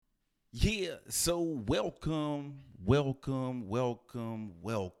Yeah, so welcome to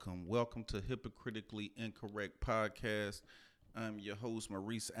Hypocritically Incorrect Podcast. I'm your host,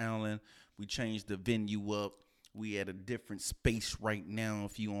 Maurice Allen. We changed the venue up. We at a different space right now.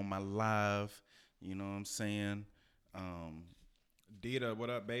 If you on my live, you know what I'm saying? Um, Dita, what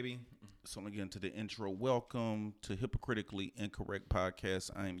up, baby? so again to the intro. Welcome to Hypocritically Incorrect Podcast.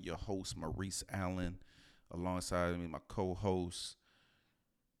 I am your host, Maurice Allen. Alongside me, my co-host,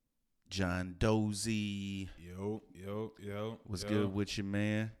 John Dozy. Yo. What's good with you,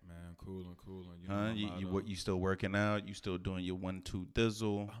 man? Man, coolin'. You Huh? know, You still working out? You still doing your 1-2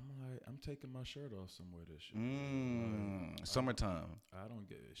 thizzle? I'm taking my shirt off somewhere this shit. Summertime. I don't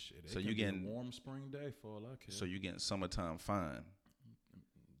give a shit. So It you can be getting- a warm spring day for all I care. So you getting summertime fine?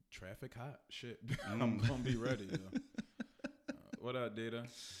 Traffic hot, shit. I'm gonna be ready. What up, Dita?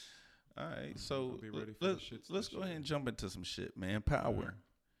 All right, so Be ready for the shits let's to go ahead shit. and jump into some shit, man. Power.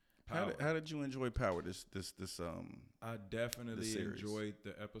 Power. How did you enjoy Power? This I definitely series. enjoyed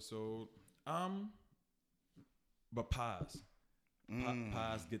the episode. But Paz.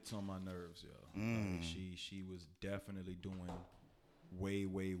 Paz gets on my nerves, yo. Like, she was definitely doing way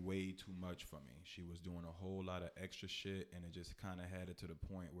too much for me. She was doing a whole lot of extra shit, and it just kind of had it to the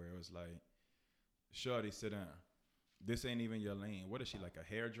point where it was like, shorty, sit down. This ain't even your lane. What is she, like a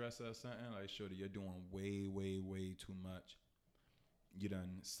hairdresser or something? Like, shorty, you're doing way too much. You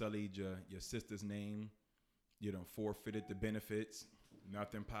done sullied your sister's name. You done forfeited the benefits.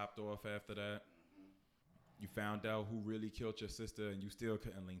 Nothing popped off after that. You found out who really killed your sister, and you still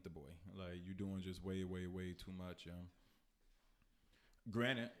couldn't link the boy. Like, you doing just way too much, yo.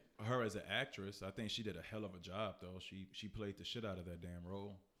 Granted, her as an actress, I think she did a hell of a job, though. She played the shit out of that damn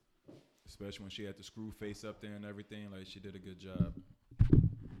role. Especially when she had the screw face up there and everything. Like, she did a good job.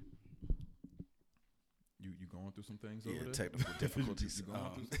 You going through some things over there? Technical difficulties. You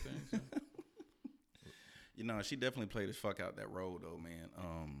going through some things? Yeah? You know, she definitely played the fuck out that role, though, man.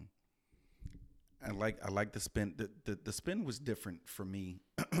 I like the spin. The spin was different for me.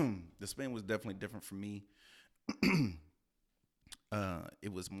 The spin was definitely different for me.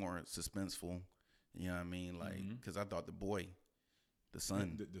 It was more suspenseful. You know what I mean? Like, because I thought the boy, the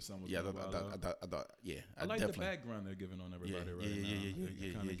son, The son was yeah, doing wild out. I thought, yeah. I like definitely, the background they're giving on everybody right now. Yeah.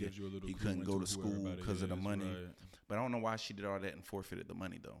 It kind of gives you a little He clue couldn't go into to who school everybody because of the is, money. right. But I don't know why she did all that and forfeited the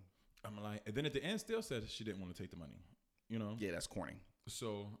money, though. I'm like, and then at the end, still said she didn't want to take the money. You know. Yeah, that's corny.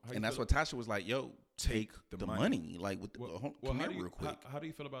 So, And that's what Tasha was like, yo, take the money. Like, with the, come here real quick. How do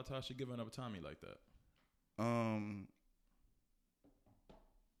you feel about Tasha giving up Tommy like that?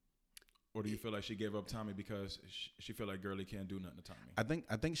 Or do you feel like she gave up Tommy because she feel like Girlie can't do nothing to Tommy?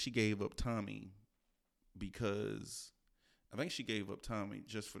 I think she gave up Tommy because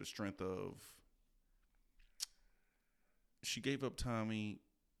just for the strength of, she gave up Tommy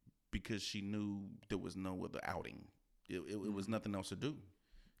because she knew there was no other outing. It was nothing else to do.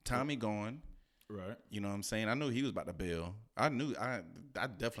 Tommy gone. Right. You know what I'm saying? I knew he was about to bail. I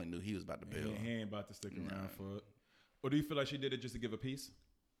definitely knew he was about to bail. He ain't about to stick around for it. Or do you feel like she did it just to give a piece?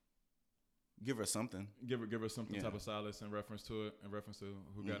 Give her something. Give her something type of solace in reference to it, in reference to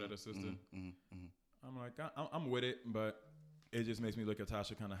who got at her sister. I'm like, I'm with it, but it just makes me look at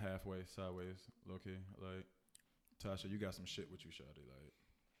Tasha kind of halfway, sideways, low key. Like, Tasha, you got some shit with you, shawty. Like,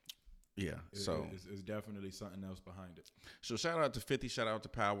 yeah. So it's definitely something else behind it. So shout out to 50, shout out to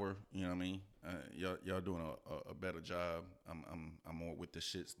Power. You know what I mean? Y'all doing a better job. I'm more with the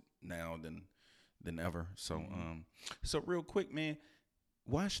shits now than ever. So so real quick, man,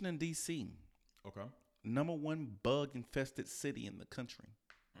 Washington D.C. Okay. #1 bug infested city in the country.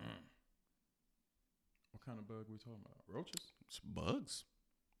 What kind of bug we talking about? Roaches? It's bugs.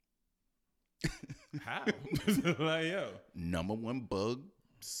 How? Like, yo. #1 bug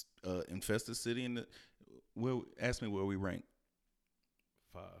infested city in the. Well, ask me where we rank.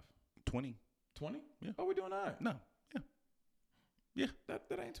 5. 20. 20? Yeah. Oh, we doing all right. No. Yeah. That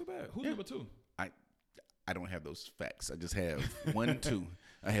ain't too bad. Who's Yeah. number 2? I don't have those facts. I just have 1, 2.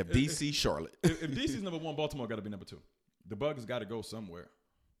 I have DC, Charlotte. If DC's number 1, Baltimore got to be number 2. The bug has got to go somewhere.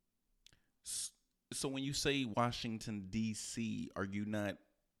 So when you say Washington D.C., are you not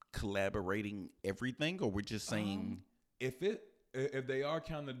collaborating everything, or we're just saying? If they are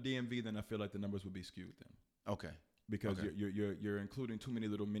counting the DMV, then I feel like the numbers would be skewed then. Okay. Because Okay. you're including too many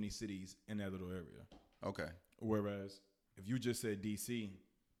little mini cities in that little area. Okay. Whereas if you just said DC,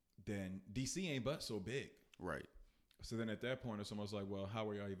 then DC ain't but so big. Right. So then at that point, it's almost like, well, how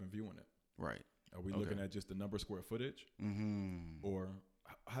are y'all even viewing it? Right. Are we looking at just the number of square footage? Mm-hmm. Or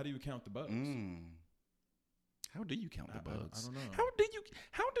how do you count the bugs? How do you count the bugs? I don't know. How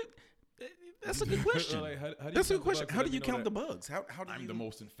did That's a good question. Like, how do you That's a good count the question. bugs? How Let do you me know count that the bugs? How do I'm you? the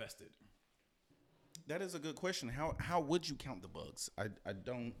most infested. That is a good question. How would you count the bugs? I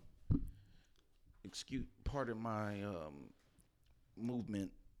don't. Excuse, pardon my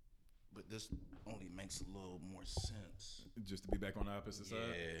movement, but this only makes a little more sense. Just to be back on the opposite side.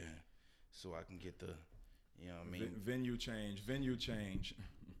 Yeah, so I can get the, you know what I mean? Venue change.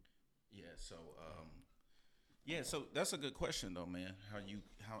 Yeah, so so that's a good question though, man. How do you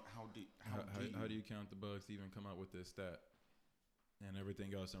count the bugs to even come out with this stat and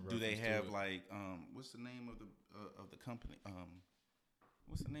everything else? do they have like what's the name of the company?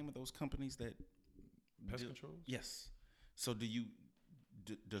 What's the name of those companies that pest control? Yes. So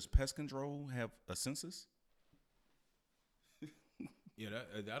does pest control have a census? Yeah,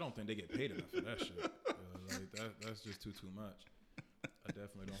 I don't think they get paid enough for that shit. Like that's just too much. I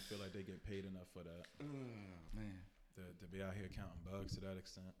definitely don't feel like they get paid enough for that. Man, to be out here counting bugs to that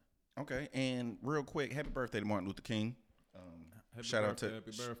extent. Okay, and real quick, happy birthday to Martin Luther King. Happy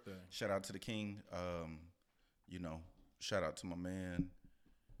birthday. Shout out to the King. Shout out to my man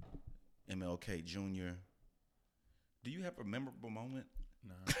MLK Jr. Do you have a memorable moment?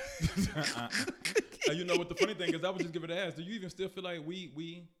 Nah. You know what the funny thing is? I would just give it an ask. Do you even still feel like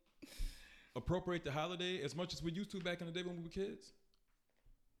we appropriate the holiday as much as we used to back in the day when we were kids?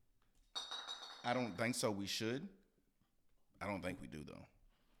 I don't think so. We should. I don't think we do though.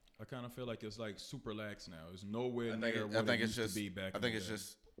 I kind of feel like it's like super lax now. It's nowhere near I what think it it's used just, to be back. I think it's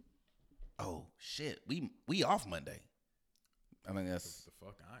just. Oh shit! We off Monday. I think that's the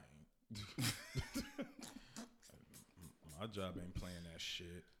fuck I ain't. My job ain't playing that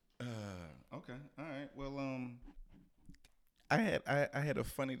shit. Okay. All right. Well, I had a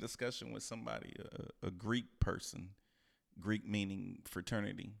funny discussion with somebody, a Greek person, Greek meaning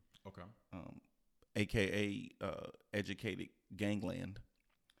fraternity. Okay. AKA educated gangland.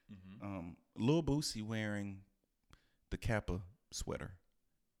 Mm-hmm. Lil Boosie wearing the Kappa sweater.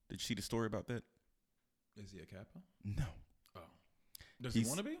 Did you see the story about that? Is he a Kappa? No. Oh. Does he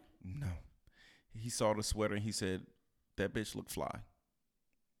want to be? No. He saw the sweater and he said, that bitch look fly.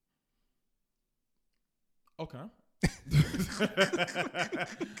 Okay.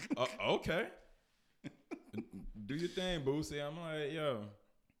 Okay. Do your thing, Boosie. I'm like, yo.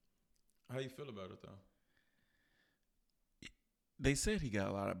 How you feel about it, though? They said he got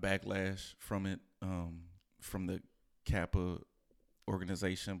a lot of backlash from it, from the Kappa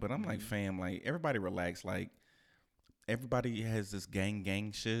organization. But I'm like, fam, like, everybody relax. Like, everybody has this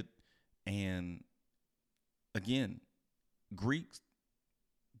gang shit. And, again, Greeks,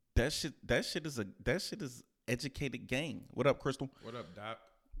 that shit is educated gang. What up, Crystal? What up, Doc?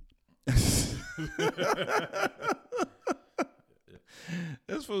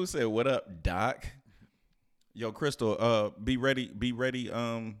 This fool said, "What up, Doc?" Yo, Crystal, be ready.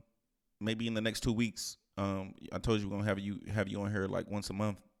 Maybe in the next 2 weeks. I told you we're gonna have you on here like once a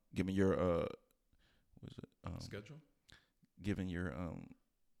month, giving your schedule, giving your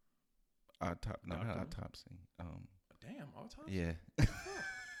autopsy. Damn, autopsy. Yeah.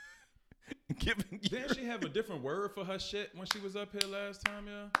 Didn't she have a different word for her shit when she was up here last time,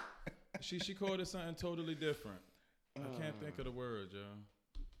 yeah? She called it something totally different. I can't think of the word, yo.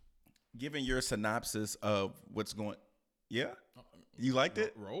 Giving your synopsis of what's going. Yeah, you liked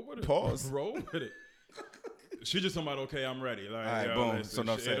it. Roll with it. Pause. Roll with it. She just talking about okay, I'm ready. Like, all right, yo, boom. Listen, So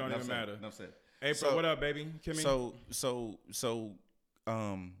no it said. don't even matter. No said. April, what up, baby? Kimmy.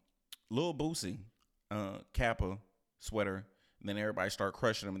 Lil Boosie, Kappa sweater. And then everybody started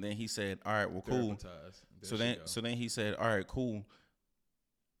crushing him, and then he said, "All right, well, cool." So then he said, "All right, cool.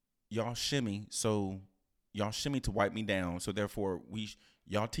 Y'all shimmy, so y'all shimmy to wipe me down. So therefore,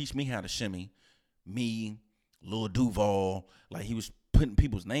 y'all teach me how to shimmy. Me, Lil Duval, like he was putting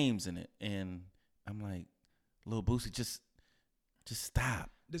people's names in it, and I'm like, Lil Boosie, just stop."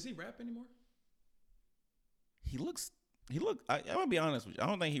 Does he rap anymore? I'm gonna be honest with you. I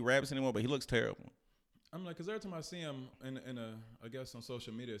don't think he raps anymore, but he looks terrible. I'm like, because every time I see him I guess on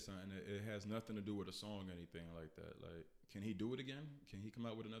social media or something, it has nothing to do with a song or anything like that. Like, can he do it again? Can he come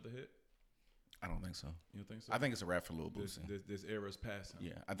out with another hit? I don't think so. You don't think so? I think it's a rap for Lil Boosie. This era's passing.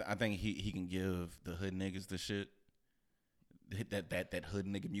 Yeah, I think he can give the hood niggas the shit, that hood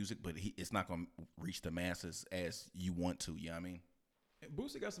nigga music, but it's not gonna reach the masses as you want to. You know what I mean? And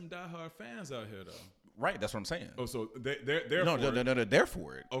Boosie got some diehard fans out here though. Right, that's what I'm saying. Oh, so they're no, they're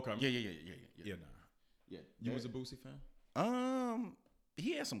for it. Okay. Yeah. Nah. Yeah. You was a Boosie fan?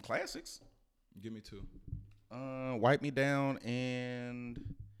 He had some classics. Give me two. Wipe Me Down,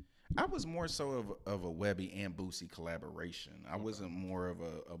 and I was more so of a Webby and Boosie collaboration. I wasn't more of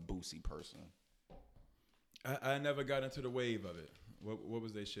a Boosie person. I never got into the wave of it. What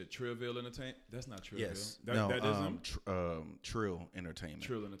was they shit? Trillville Entertainment? That's not Trillville. Yes. That is them? Trill Entertainment.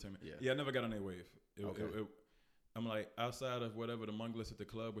 Trill Entertainment. Yeah. Yeah, I never got on their wave. Okay. I'm like, outside of whatever the Munglets at the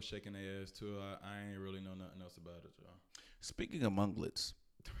club was shaking their ass to, I ain't really know nothing else about it, y'all. Speaking of Munglets,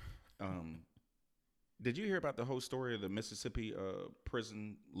 did you hear about the whole story of the Mississippi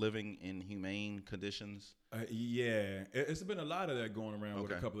prison living in humane conditions? Yeah, it's been a lot of that going around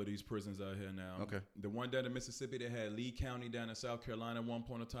with a Okay. couple of these prisons out here now. Okay. The one down in Mississippi, they had Lee County down in South Carolina at one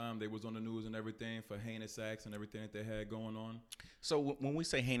point in time. They was on the news and everything for heinous acts and everything that they had going on. So when we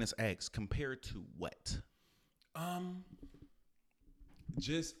say heinous acts, compared to what?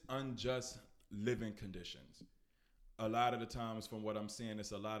 Just unjust living conditions. A lot of the times, from what I'm seeing,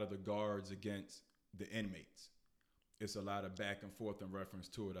 it's a lot of the guards against the inmates. It's a lot of back and forth in reference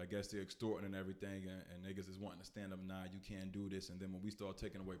to it. I guess they're extorting and everything, and niggas is wanting to stand up. Nah, you can't do this. And then when we start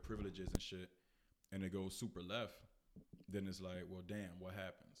taking away privileges and shit, and it goes super left, then it's like, well, damn, what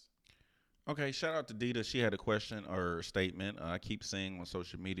happens? Okay, shout out to Dita. She had a question or statement. I keep seeing on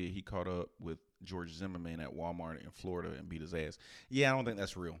social media he caught up with George Zimmerman at Walmart in Florida and beat his ass. Yeah, I don't think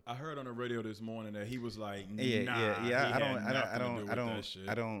that's real. I heard on the radio this morning that he was like, nah, yeah.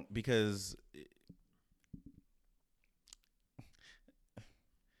 I don't because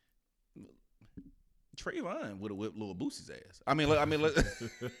Trayvon would have whipped Lil Boosie's ass.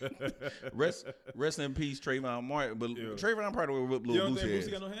 Rest in peace, Trayvon Martin. But Yeah. Trayvon probably would have whipped You Lil don't think Boosie's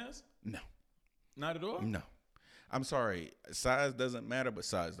Boosie ass. got no hands? No, Not at all? no. I'm sorry. Size doesn't matter, but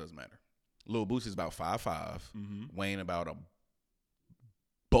size does matter. Lil Boosie's about 5'5", weighing about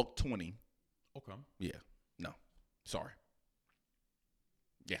 $120. Okay. Yeah, no, sorry.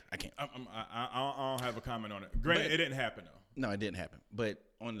 Yeah, I can't. I don't have a comment on it. Granted, But- it didn't happen though. No, it didn't happen. But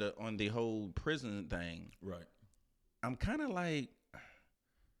on the whole prison thing, Right. I'm kind of like,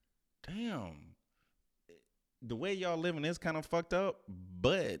 damn, the way y'all living is kind of fucked up,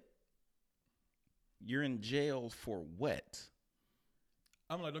 but you're in jail for what?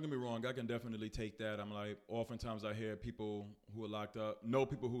 I'm like, don't get me wrong, I can definitely take that. I'm like, oftentimes I hear people who are locked up, know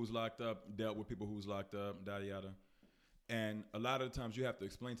people who's locked up, dealt with people who's locked up, yada yada. And a lot of the times you have to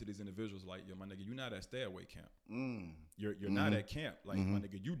explain to these individuals, like, yo, my nigga, you're not at stay away camp. You're not at camp. Like, my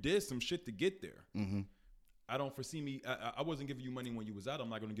nigga, you did some shit to get there. I don't foresee me. I wasn't giving you money when you was out. I'm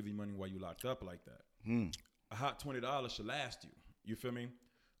not going to give you money while you locked up like that. A hot $20 should last you. You feel me?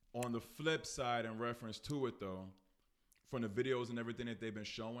 On the flip side, in reference to it though, from the videos and everything that they've been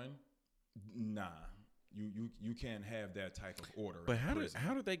showing, nah, you can't have that type of order. But in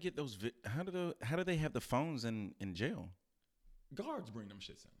how do they get those? How do they have the phones in jail? guards bring them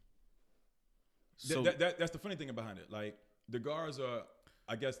shits in? So That's the funny thing behind it. Like, the guards are,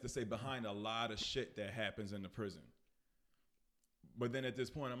 I guess to say, behind a lot of shit that happens in the prison. But then at this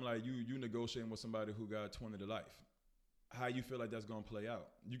point, I'm like, you negotiating with somebody who got 20 to life. How you feel like that's gonna play out?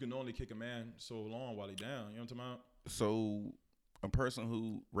 You can only kick a man so long while he down. You know what I'm talking about? so a person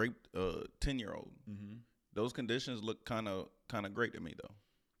who raped a 10-year-old, those conditions look kind of great to me though.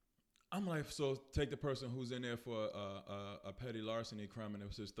 I'm like, so take the person who's in there for a petty larceny crime and it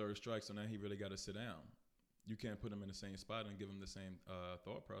was his third strike, so now he really got to sit down. You can't put him in the same spot and give him the same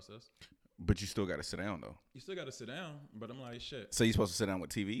thought process. But you still got to sit down though. You still got to sit down, but I'm like, shit. So you supposed to sit down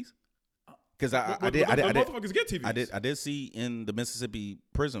with TVs? Because motherfuckers get TVs. I did see in the Mississippi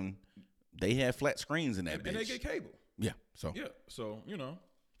prison they had flat screens in that and bitch. they get cable. Yeah. So Yeah, so you know.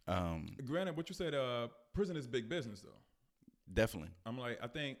 Granted, what you said, prison is big business though. definitely. I'm like, I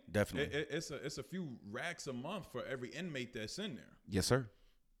think Definitely. it's a few racks a month for every inmate that's in there. Yes, sir.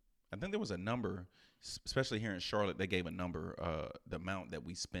 I think there was a number, especially here in Charlotte. They gave a number, the amount that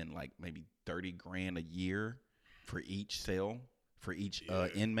we spend, like maybe $30,000 a year for each cell, for each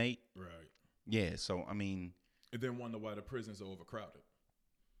inmate. Right. Yeah. So I mean, And then wonder why the prisons are overcrowded.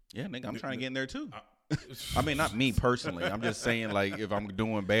 yeah, nigga, I'm trying to get in there too. I mean, not me personally. I'm just saying, like, if I'm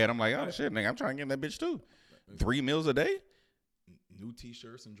doing bad, I'm like, oh shit, nigga, I'm trying to get in that bitch too. 3 meals a day, New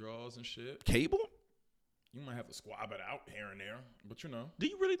T-shirts and drawers and shit. cable. You might have to squab it out here and there, but you know. Do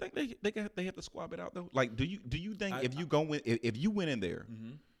you really think they have to squab it out though? Like, do you think if you went in there,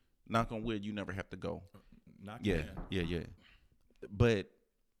 knock on wood, you never have to go? Knock Yeah, it in. yeah. But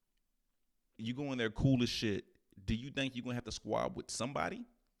you go in there cool as shit. Do you think you're gonna have to squab with somebody?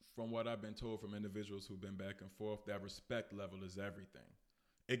 From what I've been told from individuals who've been back and forth, that respect level is everything.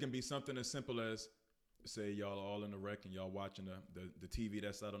 It can be something as simple as, say y'all are all in the rec and y'all watching the TV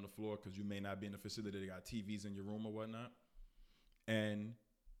that's out on the floor because you may not be in the facility. They got TVs in your room or whatnot. And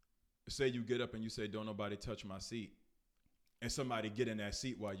say you get up and you say, don't nobody touch my seat. And somebody get in that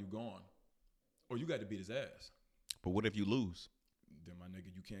seat while you gone. Or you got to beat his ass. But what if you lose? then my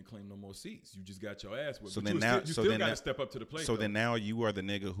nigga, you can't claim no more seats. You just got your ass whipped. So But then you now, still, you so still then got to now- step up to the plate. So though. then now you are the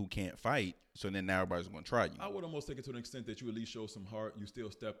nigga who can't fight. So then now everybody's gonna try you. I would almost take it to an extent that you at least show some heart. You still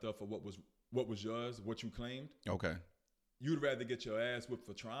stepped up for what was yours, what you claimed. Okay. You'd rather get your ass whipped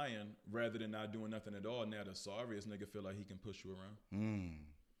for trying rather than not doing nothing at all. Now the sorriest nigga feel like he can push you around.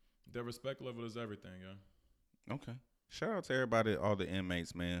 Their respect level is everything, yeah. Okay. Shout out to everybody, all the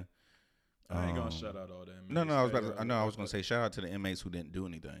inmates, man. I ain't gonna shout out all them. No, I was gonna say shout out to the inmates who didn't do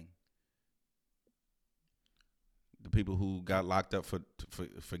anything. The people who got locked up for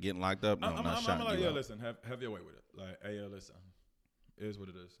getting locked up. No, I'm not shouting like, you yeah, out. listen, have your way with it. Like, hey, listen, it is what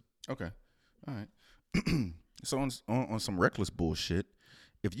it is. Okay. All right. So on some reckless bullshit,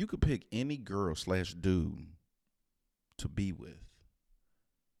 if you could pick any girl / dude to be with,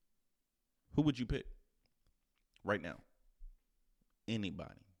 who would you pick? Right now.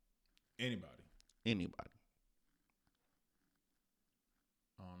 Anybody. Anybody.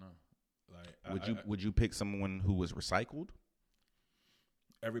 I don't know. Like, Would you pick someone who was recycled?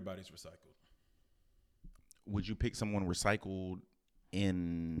 Everybody's recycled. Would you pick someone recycled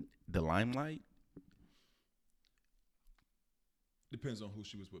in the limelight? Depends on who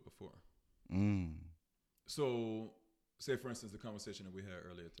she was with before. Mm. So, say for instance, the conversation that we had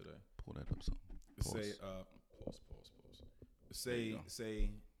earlier today. Pull that up. So Say, pause. Say,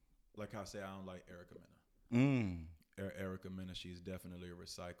 like I say, I don't like Erica Mena. Erica Mena, she's definitely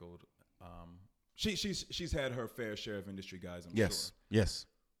recycled. She's had her fair share of industry guys, I'm sure. Yes.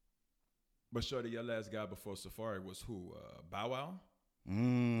 But shorty, your last guy before Safari was who? Bow Wow? Yeah,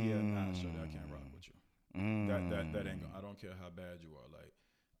 nah, shorty, I can't rock with you. That ain't gonna, I don't care how bad you are. Like,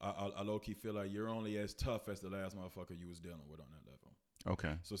 I low key feel like you're only as tough as the last motherfucker you was dealing with on that level.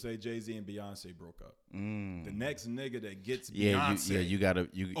 Okay. So say Jay-Z and Beyonce broke up. The next nigga that gets Beyonce,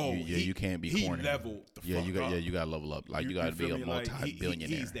 Beyonce, you can't be corny. He leveled the fuck up. You gotta level up. Like you gotta be a multi-billionaire.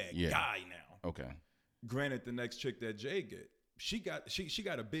 Like he's that guy now. Okay. Granted, the next chick that Jay get, she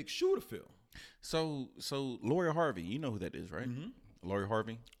got a big shoe to fill. So Lori Harvey, you know who that is, right? Mm-hmm. Lori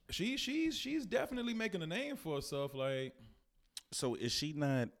Harvey. She's definitely making a name for herself. Like, so is she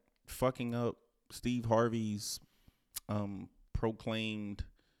not fucking up Steve Harvey's proclaimed?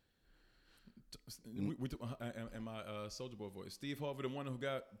 in my Soulja Boy voice, Steve Harvey, the one who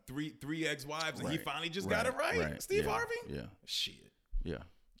got three ex-wives, and he finally just got it right. Steve Harvey. Yeah. Shit. Yeah.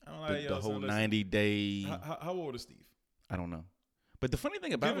 I don't like the whole 90-day. How old is Steve? I don't know. But the funny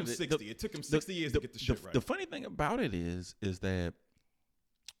thing about Give him it, 60. It took him 60 years to get the shit right. The funny thing about it is that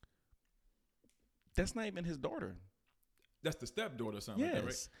that's not even his daughter. That's the stepdaughter or something like that,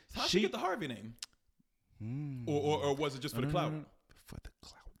 right? How'd she get the Harvey name? Or was it just for the clout? For the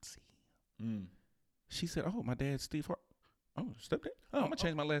clout, see. She said, oh, my dad's Steve Harvey. Oh, stepdad? Oh, I'm going to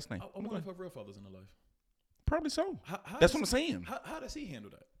change my last name. I wonder if her real father's in her life. Probably so. How that's what I'm saying. How does he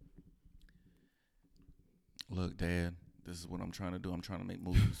handle that? Look, Dad, this is what I'm trying to do. I'm trying to make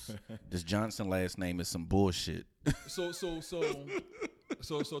moves. This Johnson last name is some bullshit. So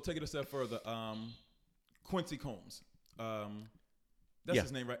take it a step further. Quincy Combs. That's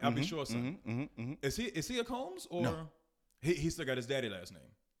his name, right? I'll be sure, son. Is he a Combs or no. he still got his daddy last name?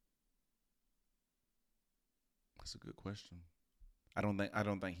 That's a good question. I don't think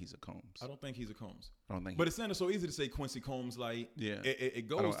he's a Combs. I don't think he's a Combs. But it's not so easy to say Quincy Combs. Like, it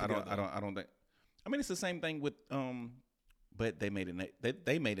goes together. together. I don't think. I mean, it's the same thing with but they made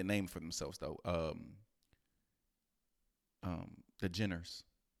they made a name for themselves though. The Jenners,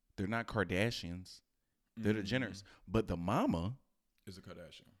 they're not Kardashians. They're the Jenners, but the mama is a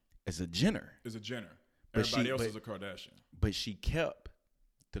Kardashian. Is a Jenner. Is a Jenner. Everybody else is a Kardashian. But she kept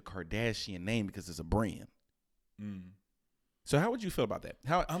the Kardashian name because it's a brand. So how would you feel about that?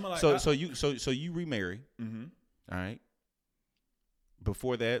 So you remarry. All right.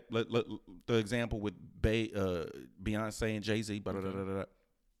 Before that, the example with Beyonce and Jay-Z.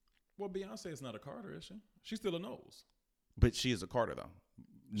 Well, Beyonce is not a Carter, is she? She's still a Knowles. But she is a Carter though.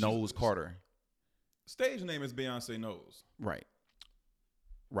 Knowles Carter. Stage name is Beyonce Knowles. Right.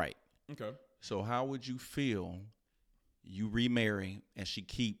 Okay. So how would you feel you remarry and she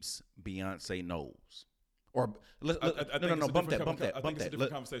keeps Beyonce Knowles? Or bump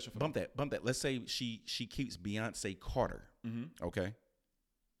that. Let's say she keeps Beyonce Carter. Okay.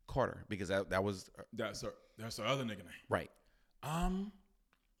 Carter, because that was that's her other nigga name. Right.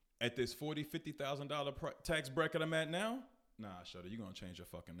 At this $40,000-$50,000 tax bracket I'm at now, nah, Shudder, you gonna change your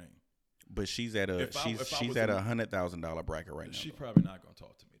fucking name. But she's at she's at $100,000 bracket right now. She's probably not gonna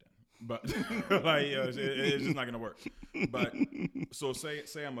talk to me then. But like, it's just not gonna work. But so say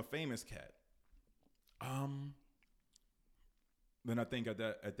I'm a famous cat. Then I think at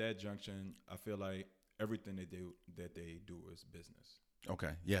that junction, I feel like everything they do is business.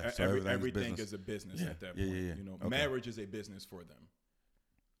 Okay. Yeah. So Everything business. is a business Yeah. at that Yeah, point. yeah, yeah. You know, Okay. marriage is a business for them.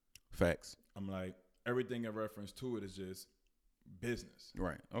 Facts. I'm like, everything in reference to it is just business.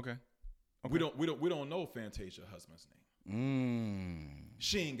 Right. Okay. We don't know Fantasia husband's name. Mm.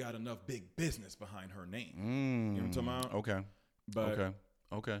 She ain't got enough big business behind her name. Mm. You know what I'm talking about? Okay. But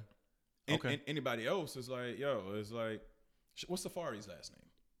Okay. anybody else is like, it's like, what's Safari's last name?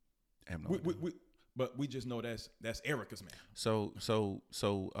 I have no idea. But we just know that's Erica's man. So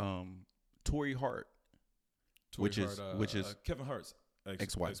Tory Hart, which is Kevin Hart's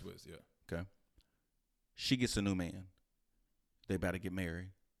ex-wife. Yeah. Okay. She gets a new man. They about to get married.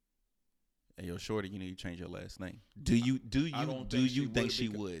 Hey, yo, shorty, you need to change your last name. Do you think she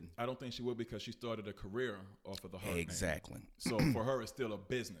would? I don't think she would because she started a career off of the Hart Exactly. name. So for her, it's still a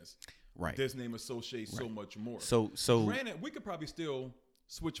business. Right. This name associates so much more. So granted, we could probably still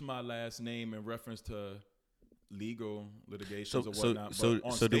switch my last name in reference to legal litigations or whatnot.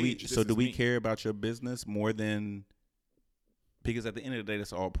 Do we care about your business more than, because at the end of the day,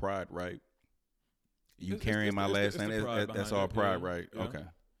 that's all pride, right? You carrying my last name, that's all pride, right? Yeah.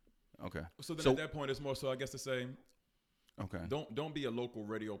 Okay. So then at that point, it's more so I guess to say, okay, don't be a local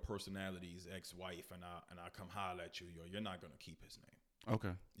radio personality's ex-wife and I come holler at you. You're not gonna keep his name.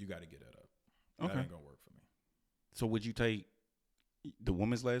 Okay. You got to get that up. Okay. That ain't gonna work for me. So would you take the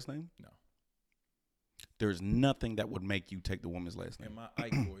woman's last name? No. There's nothing that would make you take the woman's last name. And my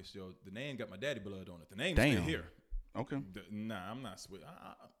Ike voice, the name got my daddy blood on it. The name's still here. Okay. Nah, I'm not sweet.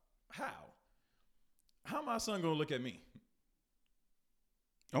 How my son gonna look at me?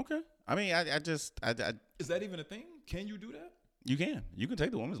 Okay. I mean, I just is that even a thing? Can you do that? You can take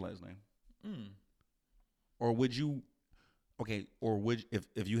the woman's last name. Or would you? Okay. Or would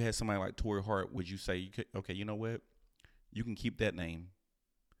if you had somebody like Tory Hart, would you say, okay, you know what? You can keep that name.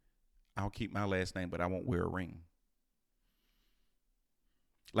 I'll keep my last name, but I won't wear a ring.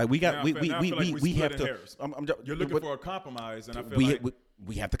 Like we have to. You're looking for a compromise, and I feel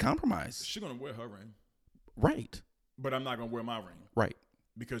we have to compromise. She's gonna wear her ring, right? But I'm not gonna wear my ring, right?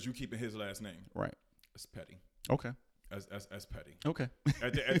 Because you keeping his last name, right? It's petty. Okay. That's petty. Okay.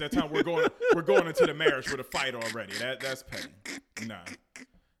 At that time, we're going into the marriage with a fight already. That's petty. Nah.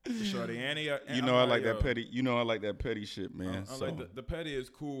 Shorty, Annie, I like that petty. I like that petty shit, man. I'm like the petty is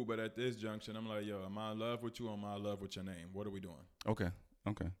cool, but at this junction, I'm like, am I in love with you or am I in love with your name? What are we doing? Okay.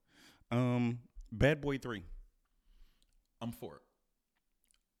 Bad Boy 3. I'm for it.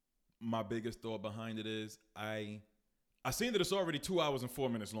 My biggest thought behind it is I seen that it's already 2 hours and 4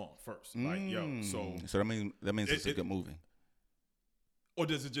 minutes long. First, so that means it's a good movie. Or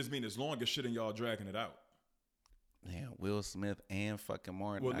does it just mean it's long as shit and y'all dragging it out? Yeah, Will Smith and fucking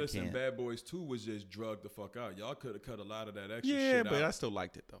Martin. Well, listen, Bad Boys 2 was just drugged the fuck out. Y'all could have cut a lot of that extra shit out. Yeah, but I still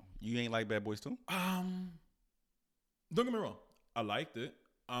liked it though. You ain't like Bad Boys 2? Don't get me wrong. I liked it.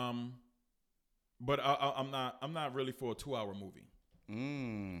 But I'm not really for a 2 hour movie.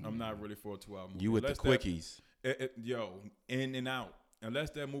 I'm not really for a 2 hour movie. You with the quickies. In and out.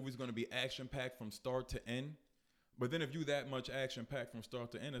 Unless that movie's going to be action packed from start to end. But then if you that much action packed from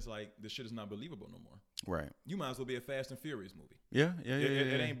start to end, it's like this shit is not believable no more. Right. You might as well be a Fast and Furious movie. Yeah.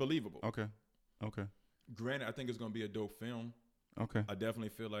 It ain't believable. Okay. Granted, I think it's going to be a dope film. Okay. I definitely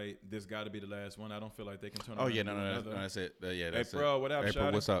feel like this got to be the last one. I don't feel like they can turn around. Oh yeah, no, that's it. Yeah, that's April, what up, April,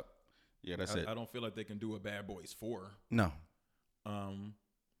 shawty? what's up? Yeah, that's it. I don't feel like they can do a Bad Boys 4. No.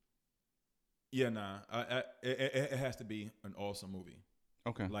 Yeah, nah. It has to be an awesome movie.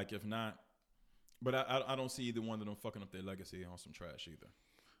 Okay. Like if not, but I don't see either one of them fucking up their legacy on some trash either.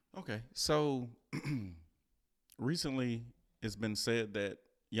 Okay, so recently it's been said that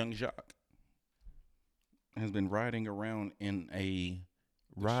Young Jock has been riding around in a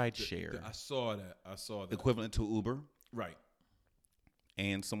ride share. I saw that. Equivalent to Uber. Right.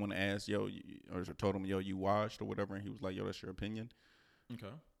 And someone asked, or told him, you washed or whatever, and he was like, that's your opinion.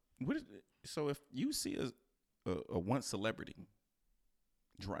 Okay. So if you see a once celebrity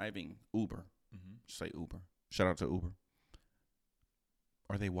driving Uber, say Uber, shout out to Uber,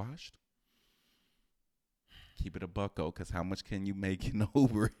 are they washed? Keep it a bucko, because how much can you make in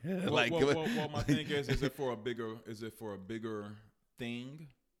Uber? Well, my thing is it for a bigger thing?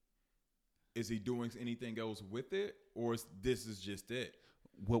 Is he doing anything else with it, or this is just it?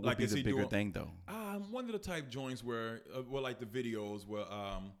 What would be the bigger thing, though? One of the type joints where, like the videos where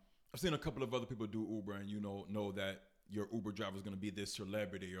I've seen a couple of other people do Uber, and you know that your Uber driver is going to be this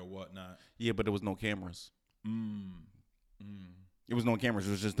celebrity or whatnot. Yeah, but there was no cameras. It was no cameras.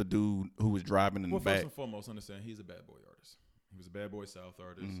 It was just the dude who was driving in the back. First and foremost, understand he's a Bad Boy artist. He was a Bad Boy South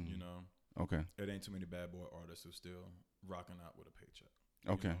artist, you know. Okay. It ain't too many Bad Boy artists who still rocking out with a paycheck.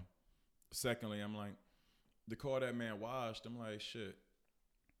 Okay. You know? Secondly, I'm like, to call that man washed, I'm like, shit.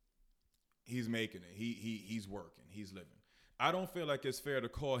 He's making it. He's working. He's living. I don't feel like it's fair to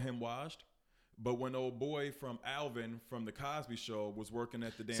call him washed. But when old boy from Alvin from the Cosby Show was working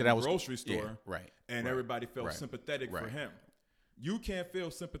at the damn grocery store, and everybody felt sympathetic for him, you can't feel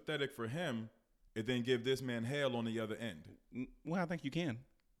sympathetic for him and then give this man hell on the other end. Well, I think you can.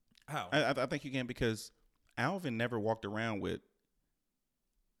 How? I think you can because Alvin never walked around with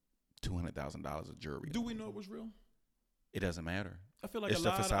 $200,000 of jewelry. Do we know it was real? It doesn't matter. I feel like it's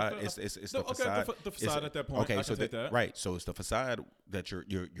the facade. It's the facade. The facade at that point. Okay, so that. Right. So it's the facade that you're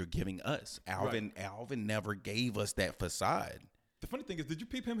giving us. Alvin never gave us that facade. The funny thing is, did you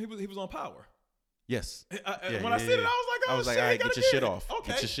peep him? He was on Power. Yes. When I said it, I was like, all right, get your shit off.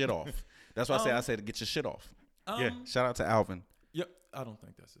 Okay. Get your shit off. That's why I said get your shit off. Shout out to Alvin. Yep. I don't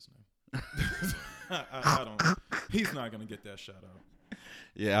think that's his name. I don't. He's not gonna get that shout out.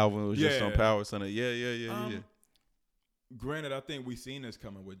 Yeah, Alvin was just on Power Center. Yeah. Granted, I think we seen this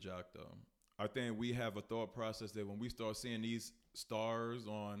coming with Jock, though. I think we have a thought process that when we start seeing these stars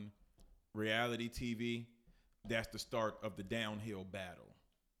on reality TV, that's the start of the downhill battle.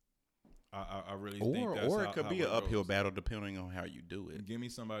 I really think that's or it could be an uphill battle depending on how you do it. Give me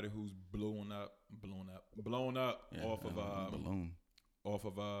somebody who's blown up off of balloon, off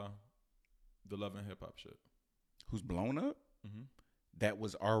of the Love and Hip Hop shit. Who's blown up? Mm-hmm. That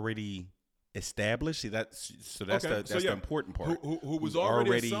was already established. See, that's the important part. Who was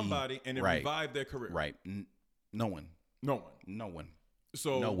already somebody and it revived their career. Right. No one.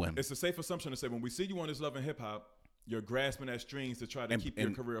 So no one. It's a safe assumption to say when we see you on this Love and Hip Hop, you're grasping at strings to try to keep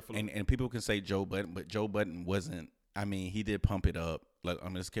your career afloat. And people can say Joe Budden, but Joe Budden wasn't. I mean, he did pump it up. Like,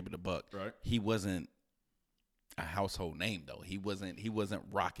 I'm just keep it a buck. Right. He wasn't a household name though. He wasn't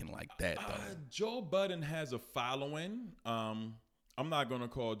rocking like that though. Joe Budden has a following. I'm not gonna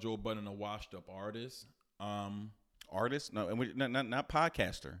call Joe Budden a washed up artist. Artist? No, and not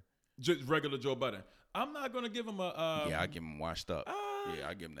podcaster. Just regular Joe Budden. I'm not gonna give him a. I give him washed up.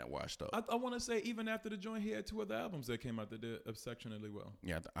 I give him that washed up. I want to say even after the joint, he had 2 other albums that came out that did exceptionally well.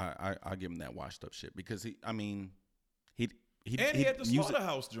 Yeah, I give him that washed up shit because he had the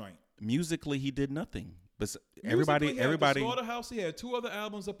Slaughterhouse joint. Musically, he did nothing. But everybody. The Slaughterhouse. He had 2 other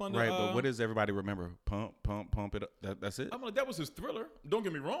albums up under. Right, but what does everybody remember? Pump it up. That's it. I'm like, that was his Thriller. Don't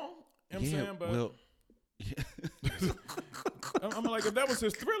get me wrong. You know what I'm saying, but well, I'm like, if that was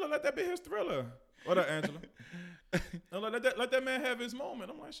his Thriller, let that be his Thriller. What up, Angela? I'm like, let that man have his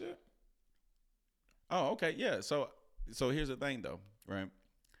moment. I'm like, shit. Oh, okay, yeah. So here's the thing, though, right?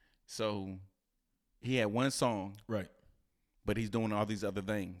 So he had one song, right, but he's doing all these other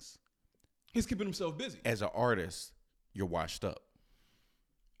things. He's keeping himself busy. As an artist, you're washed up.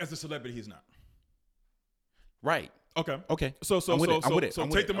 As a celebrity, he's not. Right. Okay. So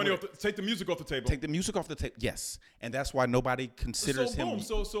take the money off. Take the music off the table. Take the music off the table. Yes, and that's why nobody considers him.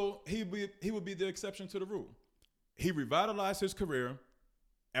 So he would be the exception to the rule. He revitalized his career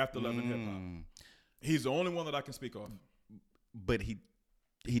after Love and Hip Hop. He's the only one that I can speak of. But he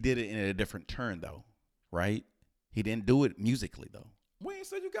did it in a different turn, though, right? He didn't do it musically, though. We ain't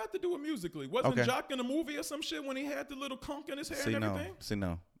said you got to do it musically. Wasn't Jock in a movie or some shit when he had the little conch in his hair and everything?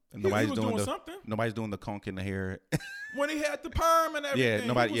 No. Nobody's doing something. Nobody's doing the conch in the hair. When he had the perm and everything. Yeah,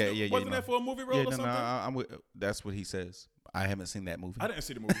 nobody. Wasn't that for a movie role or something? That's what he says. I haven't seen that movie. I didn't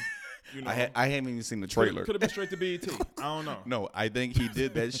see the movie. You know, I haven't even seen the trailer. Could have been straight to BET. I don't know. No, I think he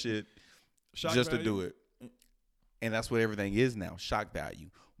did that shit just to do it. And that's what everything is now. Shock value.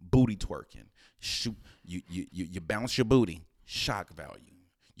 Booty twerking. Shoot. You bounce your booty. Shock value.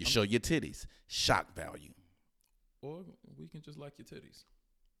 You show your titties. Shock value. Or we can just like your titties.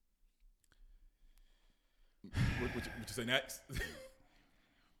 What you say next?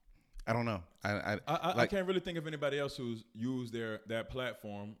 I don't know. I can't really think of anybody else who's used that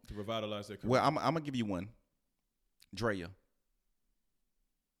platform to revitalize their career. Well, I'm gonna give you one, Drea.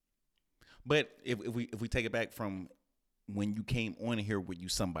 But if we take it back from when you came on here with You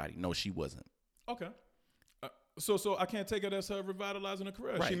Somebody, no, she wasn't. Okay. So I can't take it as her revitalizing a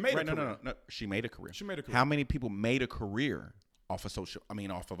career. Right. She made a career. No. She made a career. She made a career. How many people made a career off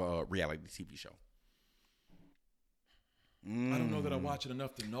of a reality TV show? I don't know that I watch it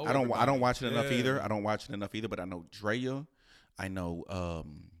enough to know. I don't watch it enough either. I don't watch it enough either. But I know Drea. I know.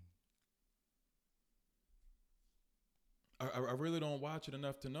 I really don't watch it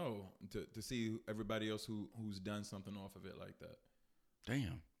enough to know to see everybody else who's done something off of it like that.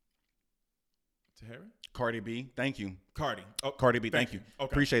 Damn. Tahari? Cardi B. Thank you. Cardi. Oh, Cardi B. Thank you. Okay.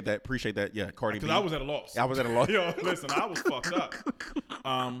 Appreciate that. Yeah, Cardi B. Because I was at a loss. Yo, listen, I was fucked up.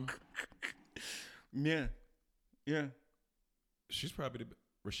 Yeah. She's probably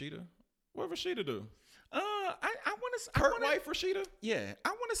Rashida. What Rashida do? Kurt wife Rashida? Yeah, I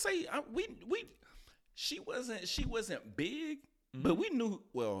want to say she wasn't big, but we knew.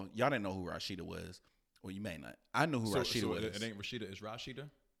 Well, y'all didn't know who Rashida was, or you may not. I knew who Rashida was. It ain't Rashida. It's Rashida.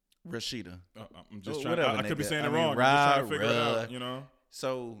 Rashida. I'm just trying. I could be saying it wrong. I'm just trying to figure it out. You know.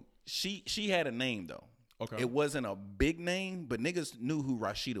 So she had a name though. Okay. It wasn't a big name, but niggas knew who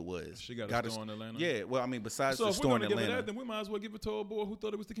Rashida was. She got a store in Atlanta. Yeah. Well, I mean, besides so the store in Atlanta, Atlanta, that, then we might as well give it to a boy who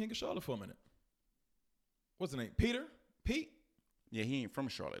thought it was the King of Charlotte for a minute. What's the name? Pete? Yeah, he ain't from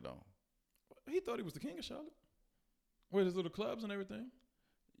Charlotte though. He thought he was the King of Charlotte. With his little clubs and everything.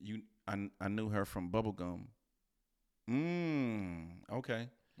 I knew her from Bubblegum. Okay.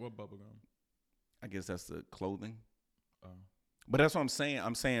 What Bubblegum? I guess that's the clothing. Oh. But that's what I'm saying.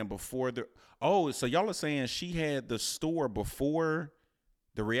 I'm saying before the. Oh, so y'all are saying she had the store before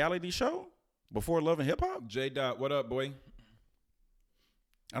the reality show? Before Love and Hip Hop? J. Dot, what up, boy?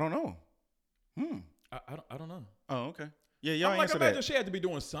 I don't know. I don't know. Oh, okay. Yeah, y'all answer imagine that. she had to be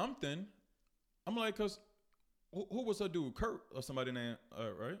doing something. I'm like, cause who was her dude? Kurt or somebody named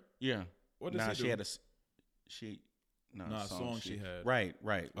right? Yeah. What did she do? A song she had. Right.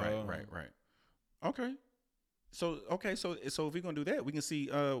 Okay. So if we're gonna do that, we can see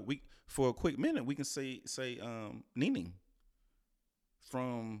we for a quick minute we can say Nene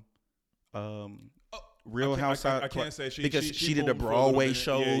from Real Housewives. I can't say because she did a Broadway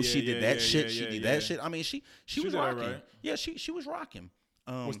show. She did that shit. She did that shit. I mean, she was rocking. Right? Yeah, she was rocking.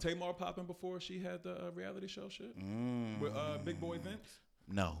 Was Tamar popping before she had the reality show shit with Big Boy Vince?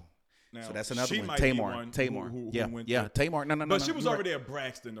 No. Now, so that's another one. Tamar. Who went yeah. Tamar. No. But she was already at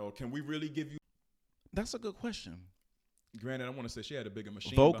Braxton though. Can we really give you? That's a good question. Granted, I want to say she had a bigger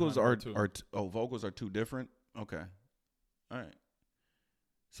machine. Vocals are vocals are too different. Okay. All right.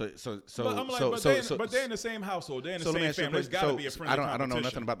 But they're in the same household. They're in the same family. There's got to be a friendly I don't know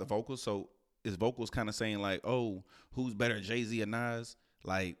nothing about the vocals. So is vocals kind of saying like, oh, who's better, Jay-Z or Nas?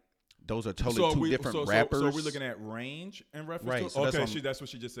 Like those are totally two different rappers. So we're looking at range and reference. Right. To? So okay. That's what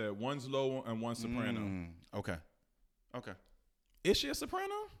she just said. One's low and one's soprano. Okay. Is she a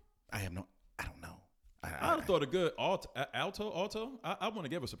soprano? I don't know. I thought a good alto. I want to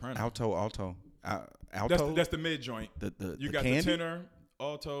give a soprano. Alto. That's the mid joint. You got the tenor,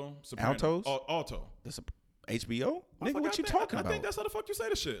 alto, soprano. Altos? Alto. That's HBO? Nigga, what you talking about? I think that's how the fuck you say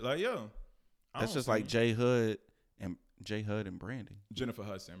the shit. Like, yo. That's just like J Hood and Brandy. Jennifer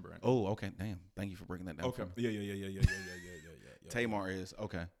Hudson and Brandy. Oh, okay. Damn. Thank you for breaking that down. Okay. Yeah. Tamar is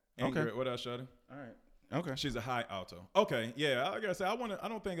okay. Ingrid, what else, Shawty? All right. Okay. She's a high alto. Okay, yeah. I gotta say, I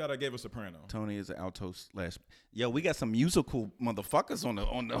don't think I gave a soprano. Tony is an alto / Yo, we got some musical motherfuckers on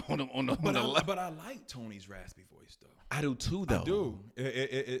the. But I like Tony's raspy voice though. I do too, though.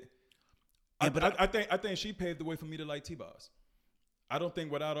 I do. I think she paved the way for me to like T-Boz. I don't think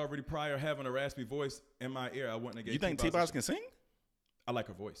without already prior having a raspy voice in my ear, I wouldn't have. You think T-Boz can sing? I like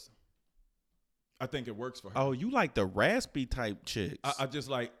her voice. I think it works for her. Oh, you like the raspy type chicks? I just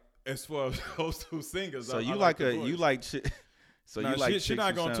like. As far as those two singers, so you like shit. So now, you like she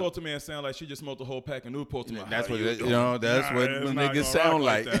not gonna talk to me and sound like she just smoked a whole pack of Newport to me. That's what what the niggas sound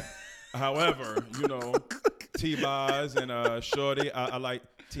like. However, T-Boz and Shorty, I like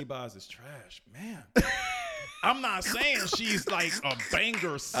T-Boz is trash, man. I'm not saying she's like a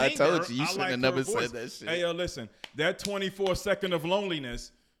banger singer. I told you shouldn't have never said that shit. Hey, yo, listen, that 24 second of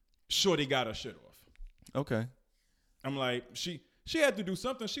loneliness, Shorty got her shit off. Okay. I'm like She had to do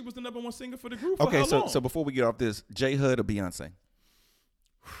something. She was the number one singer for the group. Okay, so before we get off this, J Hood or Beyonce?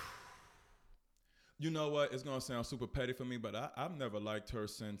 You know what? It's gonna sound super petty for me, but I've never liked her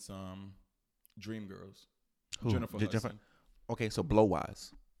since Dreamgirls. Who? Jennifer Hudson. Okay, so blow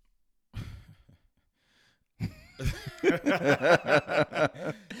wise.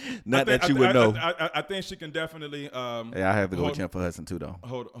 Not that you would know. I think she can definitely. Yeah, I have to go with Jennifer Hudson too, though.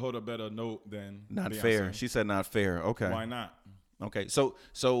 Hold a better note than not Beyonce. Fair. She said not fair. Okay. Why not? Okay, so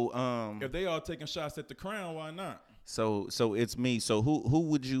if they all taking shots at the crown, why not? So it's me. So who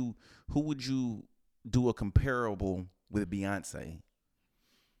would you do a comparable with Beyonce?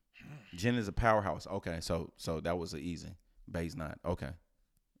 Jen is a powerhouse. Okay, so that was an easy. Bay's not. Okay.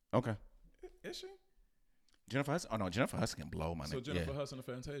 Is she? Jennifer Hudson? Oh no, Jennifer Hudson can blow my nigga. So Jennifer Hudson and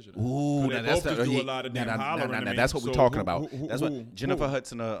Fantasia. Ooh, now that's do a lot of damn hollering. That's what we're talking about. That's what Jennifer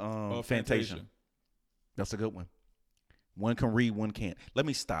Hudson Fantasia. That's a good one. One can read, one can't. Let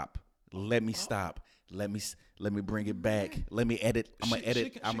me stop. Let me bring it back. Let me edit. I'm gonna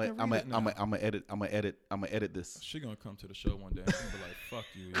edit this. She gonna come to the show one day and be like, "Fuck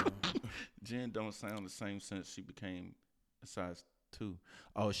you." Jen don't sound the same since she became a size 2.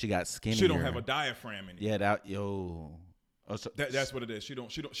 Oh, she got skinnier. She don't have a diaphragm anymore. Yeah, that yo. That's what it is.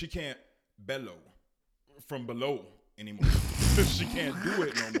 She can't bellow from below. anymore. She can't do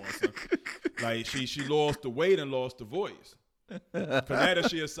it no more. So, like she lost the weight and lost the voice. Because now that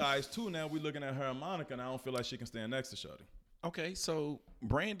she a size 2, now we looking at her and Monica, and I don't feel like she can stand next to Shawty. Okay, so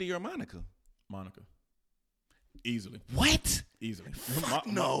Brandy or Monica? Monica. Easily. What? Easily.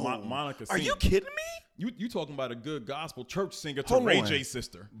 No. Monica. Are you kidding me? You talking about a good gospel church singer to Hold Ray on. J's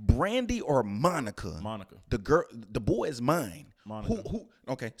sister. Brandy or Monica? Monica. The boy is mine. Monica. Who?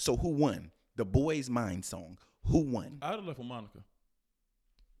 Okay, so who won? The Boy's Mine song. Who won? I'd have left with Monica.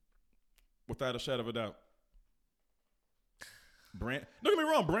 Without a shadow of a doubt. Don't get me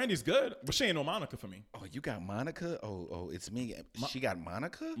wrong, Brandy's good, but she ain't no Monica for me. Oh, you got Monica? Oh, it's me. She got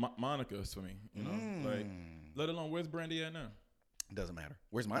Monica? Monica's for me. You know, like, let alone where's Brandy at now? Doesn't matter.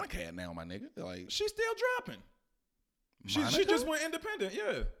 Where's Monica at now, my nigga? Like, She's still dropping. She Monica? just went independent.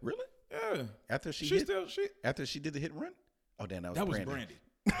 Yeah. Really? Yeah. After she did the hit and run? Oh, damn, that was Brandy.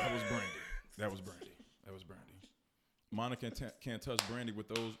 That was Brandy. Monica can't touch Brandy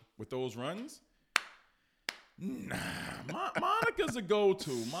with those runs. Nah, Monica's a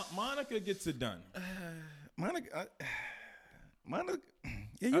go-to. Monica gets it done. Monica.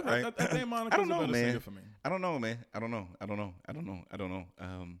 Yeah, you're right. I think Monica's a better singer for me. I don't know, man. I don't know.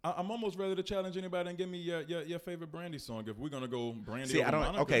 I'm almost ready to challenge anybody and give me your favorite Brandy song. If we're gonna go Brandy, See, over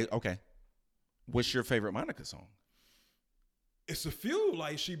Monica. Okay. What's your favorite Monica song? It's a few.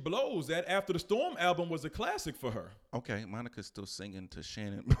 Like, she blows. That After the Storm album was a classic for her. Okay, Monica's still singing to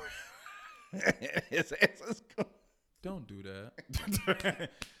Shannon. Don't do that.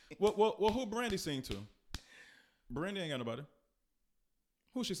 Well, who Brandy sing to? Brandy ain't got nobody.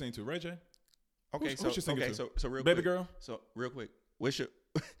 Who she sing to? Ray J? Okay, who she singing to? So real Baby quick. Girl? So real quick, what's your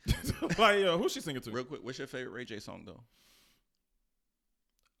like, who she singing to? real quick? What's your favorite Ray J song though?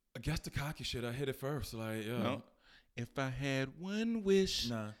 I guess the cocky shit. I hit it first. Like, No. If I had one wish.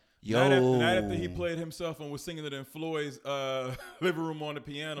 Nah. Yo. Not after he played himself and was singing it in Floyd's living room on the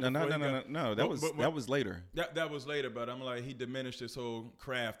piano. No. That was later. That was later, but I'm like, he diminished his whole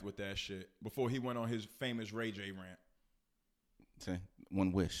craft with that shit before he went on his famous Ray J rant. See,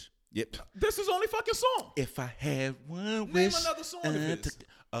 one wish. Yep. This is only fucking song. If I had one Name wish. another song of his.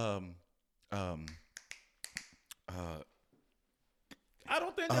 I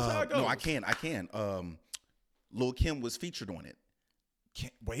don't think that's how it goes. No, I can. Lil' Kim was featured on it.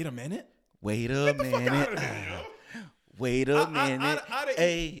 Wait a minute. Wait a minute. Wait a minute.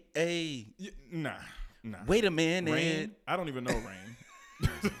 Hey. Nah. Wait a minute. Rain? I don't even know Rain.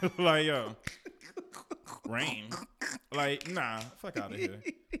 Like, yo. Rain. Like, nah. Fuck out of here.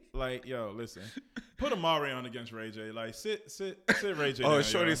 Like, yo, listen. Put Amari on against Ray J. Like, sit Ray J. Oh, down,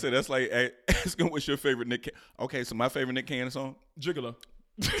 Shorty yo. said that's like asking what's your favorite Nick Cannon. Okay, so my favorite Nick Cannon song? Gigolo.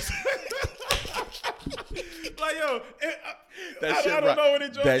 Like, yo, That shit I don't know any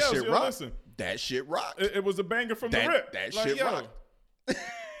joke that else. shit Yo, rock. listen. That shit rock. It was a banger from the rip. That like, shit yo, rock.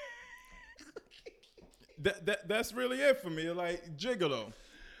 That's really it for me. Like, Gigolo.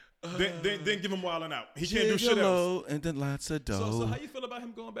 Then give him Wildin' Out. He can't do shit else. And then lots of dough. So how you feel about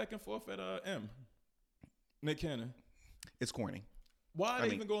him going back and forth at M? Nick Cannon. It's corny. Why are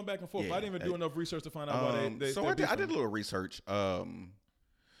they even going back and forth? Yeah, I didn't even do enough research to find out why they So I did a little research.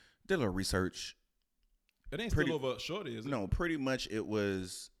 It ain't still over Shorty, is it? No, pretty much it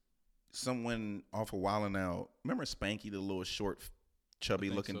was someone off of Wildin' Out. Remember Spanky, the little short, chubby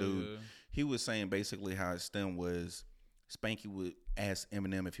looking dude? Yeah. He was saying basically how it stemmed was Spanky would ask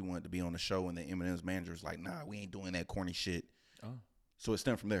Eminem if he wanted to be on the show, and then Eminem's manager was like, nah, we ain't doing that corny shit. Oh. So it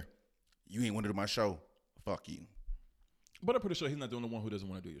stemmed from there. You ain't want to do my show. Fuck you. But I'm pretty sure he's not the only one who doesn't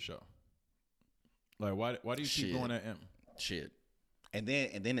want to do your show. Like, why do you keep going at M? Shit. And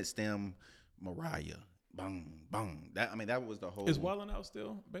then it stemmed Mariah. Bang, bang. That was the whole. Is Wildin' Out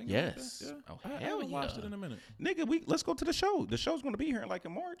still banging? Yes. Yeah. Oh, I haven't watched it in a minute. Nigga, let's go to the show. The show's gonna be here like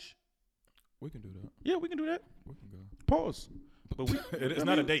in March. We can do that. Yeah, we can do that. We can go. Pause. But it's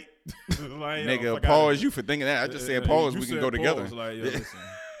not a date. Like, nigga, pause you for thinking that. I just said pause. We can go together. Like, yo, listen.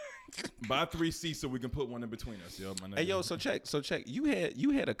 Buy 3 seats so we can put one in between us, yo. My nigga. Hey, yo, so check. You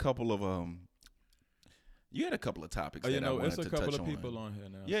had a couple of topics that I wanted to touch on. It's a couple of people on here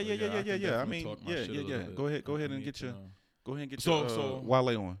now. Yeah. I mean, yeah. Go ahead and get your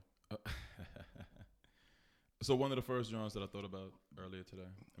Wale on. So one of the first joints that I thought about earlier today,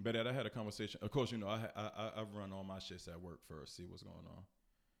 but I had a conversation. Of course, you know I've run all my shits at work first, see what's going on.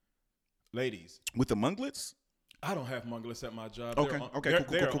 Ladies, with the Munglets. I don't have Munglets at my job. Okay,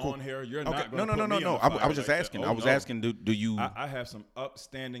 they're cool. on here. You're not. No. I was just asking. I was asking. Do you? I have some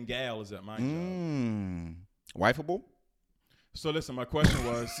upstanding gals at my job. Wifeable. So listen, my question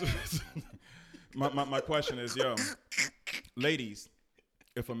was, my question is, yo, ladies,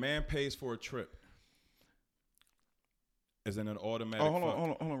 if a man pays for a trip, is it an automatic? Oh,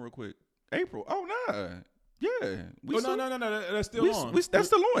 hold on, real quick. April. Oh, nah. Yeah. No. That's still on. That's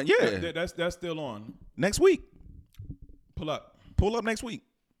still on. Yeah. That's still on. Next week. Pull up next week.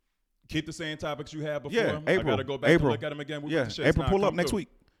 Keep the same topics you had before. Yeah, April. I gotta go back and look at them again. April, pull up next week.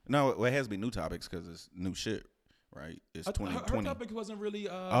 No, well, it has to be new topics because it's new shit, right? It's 2020. Her topic wasn't really.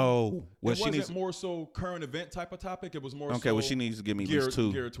 Well, it wasn't more so current event type of topic. It was more. Okay, well, she needs to give me at least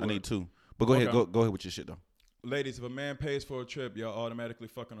two. I need two. But go ahead, go ahead with your shit though. Ladies, if a man pays for a trip, y'all automatically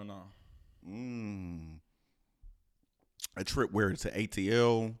fucking or not? A trip where it's an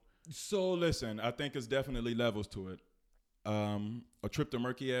ATL. So listen, I think it's definitely levels to it. A trip to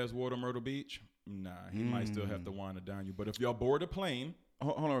murky ass water, Myrtle Beach. Nah, he might still have to wind it down you. But if y'all board a plane,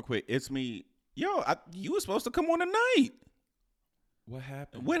 hold on real quick. It's me. Yo, you were supposed to come on tonight. What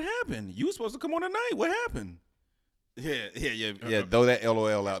happened? What happened? You were supposed to come on tonight. What happened? Yeah. Throw that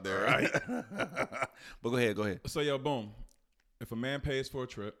LOL out there, right? But go ahead. So yo, boom. If a man pays for a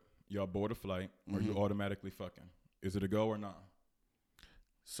trip, y'all board a flight, or you automatically fucking. Is it a go or not?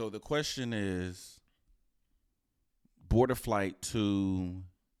 So the question is, board a flight to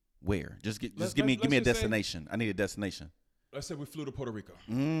where? Just give me a destination. I need a destination. Let's say we flew to Puerto Rico.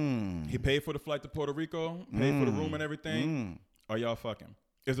 He paid for the flight to Puerto Rico, paid for the room and everything. Are y'all fucking?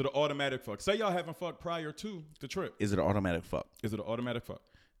 Is it an automatic fuck? Say y'all haven't fucked prior to the trip. Is it an automatic fuck? Is it an automatic fuck?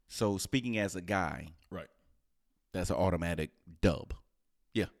 So speaking as a guy, right? That's an automatic dub.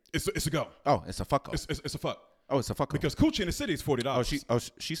 Yeah, it's a go. Oh, it's a fuck off. It's a fuck. Oh, it's a fuck off. Because coochie in the city is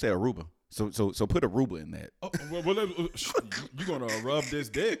 $40. She said Aruba. So put Aruba in that. Oh, well you gonna rub this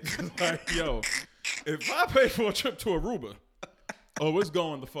dick? Like, yo, if I pay for a trip to Aruba, it's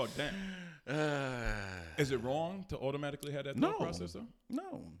going the fuck down. Is it wrong to automatically have that thought process though?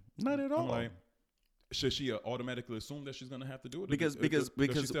 No, not at all. Like, should she automatically assume that she's gonna have to do it? Because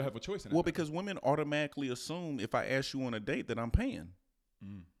she still have a choice in it. Well, because women automatically assume if I ask you on a date that I'm paying,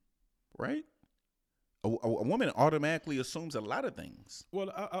 right? A woman automatically assumes a lot of things.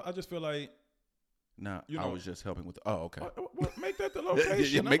 Well, I just feel like. Nah, I was just helping with. Oh, okay. Make that the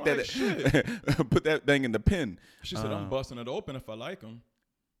location. Make that. Shit. Put that thing in the pin. She said, "I'm busting it open if I like him."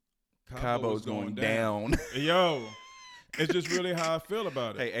 Cabo's going down. Yo, it's just really how I feel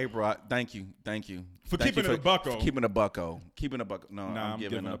about it. Hey, April, thank you for keeping it a bucko. Keeping a bucko. No, I'm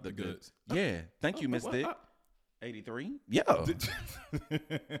giving up the goods. Oh, yeah, thank you, Miss Dick. 83. Yeah.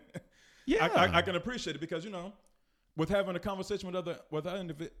 Yeah, I can appreciate it because with having a conversation with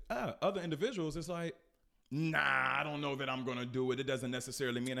other individuals, it's like, nah, I don't know that I'm gonna do it. It doesn't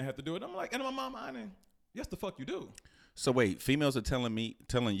necessarily mean I have to do it. I'm like, and in my mind, yes, the fuck you do. So wait, females are telling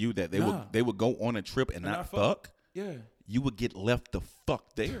you that they would go on a trip and not fuck. Yeah, you would get left the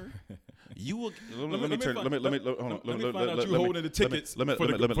fuck there. You will. Let me find out you holding the tickets for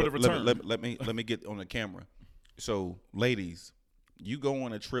the return. Let me get on the camera. So, ladies, you go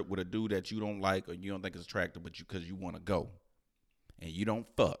on a trip with a dude that you don't like or you don't think is attractive, but because you want to go, and you don't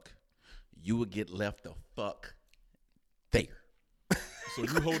fuck, you would get left the fuck there. So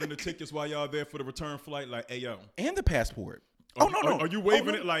you holding the tickets while y'all there for the return flight, like, hey yo, and the passport. No. Are you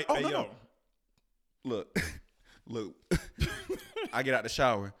waving it like, hey yo? Look. I get out the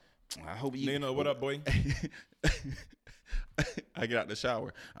shower. I hope you. Nina, what up, boy? I get out the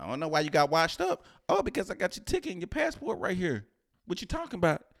shower. I don't know why you got washed up. Oh, because I got your ticket and your passport right here. What you talking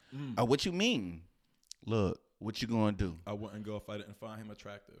about? Oh, what you mean? Look, what you gonna do? I wouldn't go if I didn't find him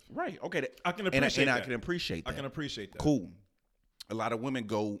attractive. Right. Okay. I can appreciate that. I can appreciate that. I can appreciate that. Cool. A lot of women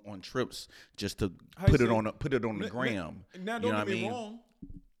go on trips just to put it on the gram. Now, don't get me wrong.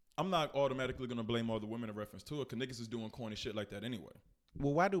 I'm not automatically gonna blame all the women in reference to it, because niggas is doing corny shit like that anyway.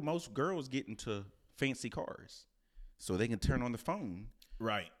 Well, why do most girls get into fancy cars? So they can turn on the phone,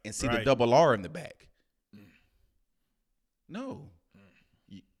 right, and see the double R in the back. No,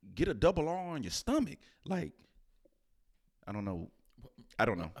 you get a double R on your stomach. Like, I don't know. I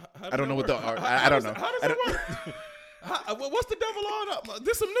don't know what the R. I don't know. How does it work? What's the double R?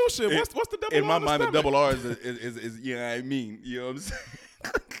 This some new shit. What's the double R? In my mind, the double R is you know what I mean. You know what I'm saying?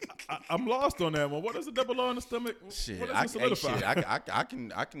 I'm lost on that one. What is the double R in the stomach? Shit, what does it solidify?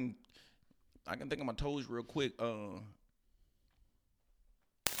 I can think on my toes real quick.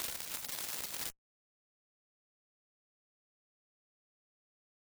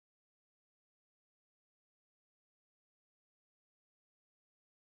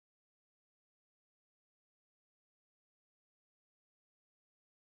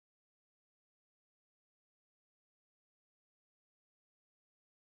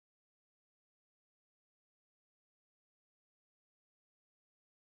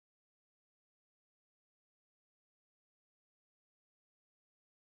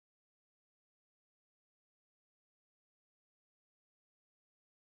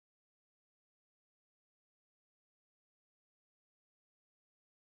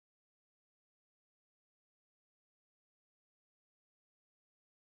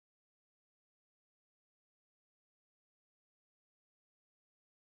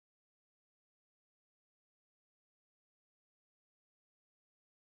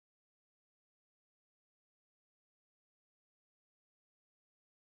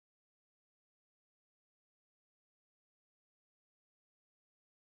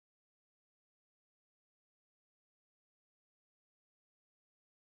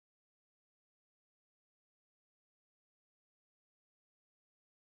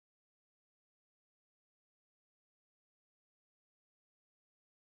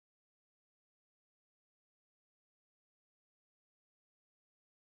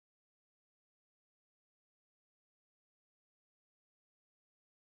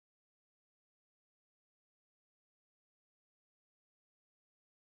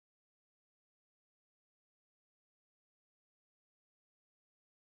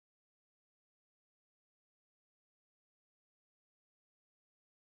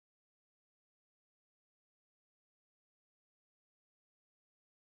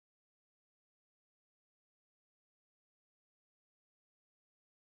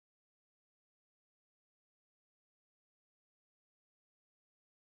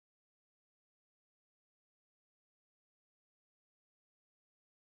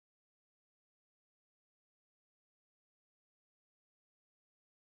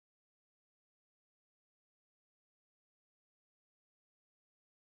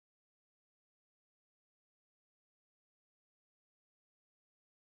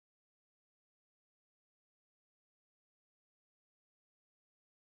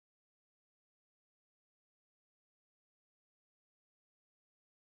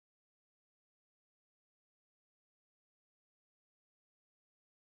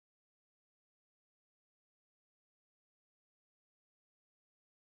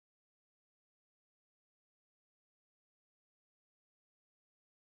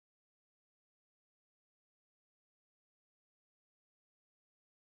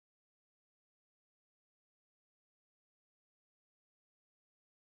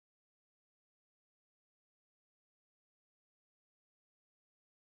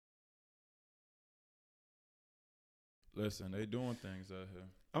 Listen, they doing things out here.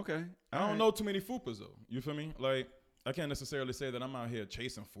 Okay. I don't know too many fupas though. You feel me? Like, I can't necessarily say that I'm out here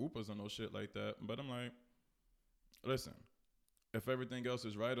chasing fupas or no shit like that. But I'm like, listen, if everything else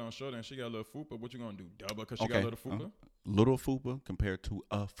is right on short and she got a little fupa, what you gonna do? Double because she got a little fupa? Little fupa compared to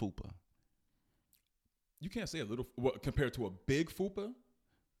a fupa. You can't say a little compared to a big fupa.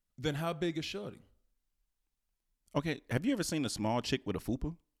 Then how big is shorty? Okay. Have you ever seen a small chick with a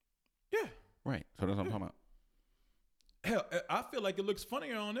fupa? Yeah. Right. So that's what I'm talking about. Hell, I feel like it looks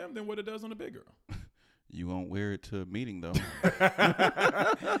funnier on them than what it does on a big girl. You won't wear it to a meeting though.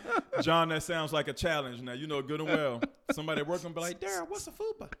 John, that sounds like a challenge. Now you know good and well. Somebody working be like, Daryl, what's a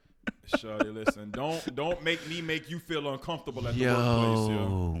fupa? Shorty, listen, don't make me make you feel uncomfortable at the workplace.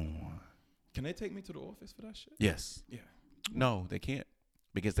 Yo. Can they take me to the office for that shit? Yes. Yeah. No, they can't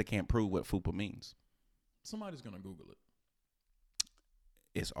because they can't prove what fupa means. Somebody's gonna Google it.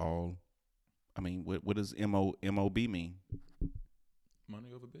 It's all. I mean, what does MOB mean? Money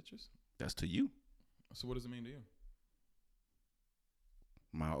over bitches. That's to you. So what does it mean to you?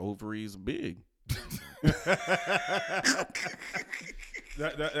 My ovaries big.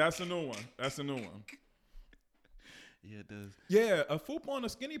 That's a new one. That's a new one. Yeah, it does. Yeah, a fupa on a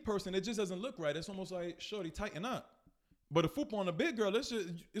skinny person, it just doesn't look right. It's almost like, shorty, tighten up. But a fupa on a big girl,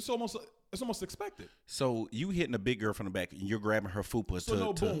 it's almost expected. So you hitting a big girl from the back, and you're grabbing her fupa.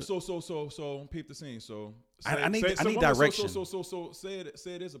 So boom. So peep the scene. So I need direction. So say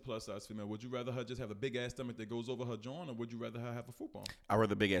it is a plus size female. Would you rather her just have a big ass stomach that goes over her joint, or would you rather her have a fupa on? I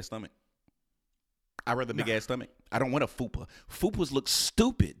rather big ass stomach. I rather big ass stomach. I don't want a fupa. Fupas look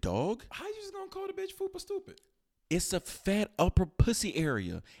stupid, dog. How you just gonna call the bitch fupa stupid? It's a fat upper pussy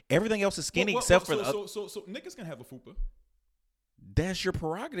area. Everything else is skinny except for the. So niggas can have a fupa. That's your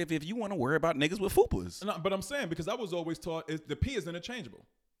prerogative if you want to worry about niggas with fupas. No, but I'm saying because I was always taught the P is interchangeable.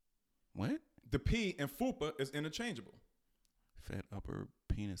 What? The P in fupa is interchangeable. Fat upper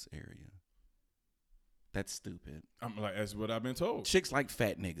penis area. That's stupid. I'm like, that's what I've been told. Chicks like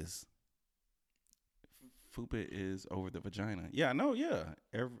fat niggas. Fupa is over the vagina. Yeah, I know. Yeah,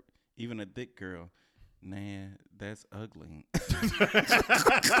 even a thick girl. Nah, that's ugly.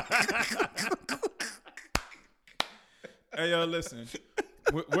 Hey, listen.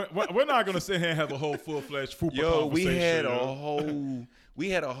 We're not gonna sit here and have a whole full-fledged fupa conversation. we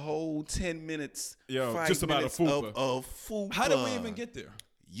had a whole 10 minutes. Just about a fupa. Of fupa. How did we even get there?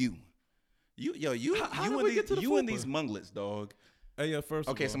 You and these munglets, dog. Hey, first.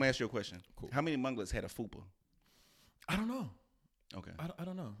 Okay, so I'm gonna ask you a question. Cool. How many munglets had a fupa? I don't know. Okay. I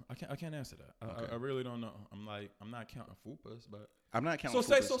don't know. I can't answer that. Okay. I really don't know. I'm not counting fupas, but I'm not counting.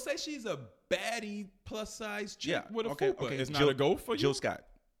 So say she's a baddie plus size chick with a fupa. Okay. It's not a go for you. Jill Scott.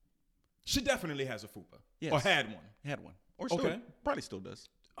 She definitely has a fupa. Yes. Or had one. Had one. Or still, probably still does.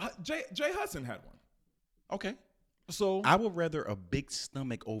 Jay Hudson had one. Okay. So I would rather a big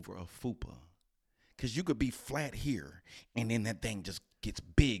stomach over a fupa, because you could be flat here and then that thing just gets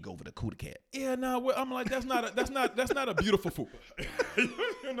big over the cootie cat. Yeah, no, I'm like that's not a beautiful fupa.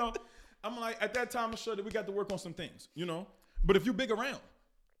 You know, I'm like at that time I'm sure that we got to work on some things. You know, but if you big around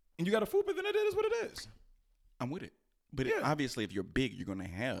and you got a fupa, then it is what it is. I'm with it. But obviously, if you're big, you're gonna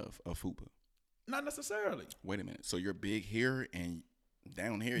have a fupa. Not necessarily. Wait a minute. So you're big here and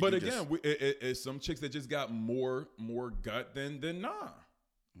down here. But again, it's some chicks that just got more gut than nah.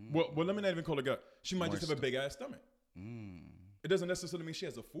 Well, let me not even call it gut. She might just have a big ass stomach. It doesn't necessarily mean she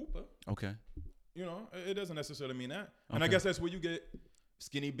has a fupa. Okay. You know, it doesn't necessarily mean that. And I guess that's where you get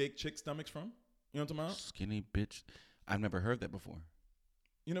skinny big chick stomachs from. You know what I'm talking about? Skinny bitch. I've never heard that before.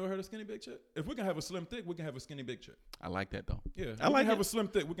 You never heard of skinny big chick? If we can have a slim thick, we can have a skinny big chick. I like that though. Yeah, I like have a slim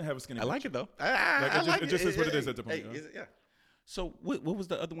thick. We can have a skinny. I like chick. it though. It just is what it is at the point. Yeah. So what was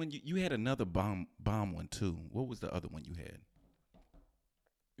the other one? You had another bomb one too. What was the other one you had?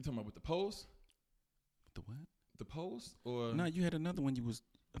 You talking about with the pose? The what? The pose or no? You had another one.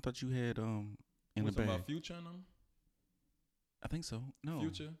 I thought you had in the bag. About Future in them? I think so. No.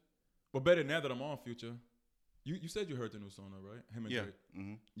 Future. Well, better now that I'm on Future. You said you heard the new song, though, right? Him and Drake.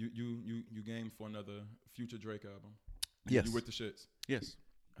 Mm-hmm. You game for another Future Drake album. Yes. You with the shits. Yes.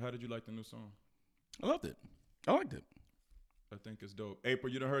 How did you like the new song? I loved it. I liked it. I think it's dope.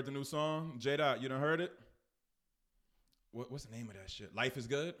 April, you done heard the new song? J-Dot, you done heard it? What's the name of that shit? Life is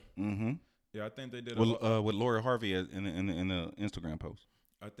Good? Mm-hmm. Yeah, I think they did with Lori Harvey in the Instagram post.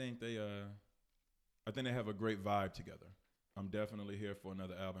 I think they have a great vibe together. I'm definitely here for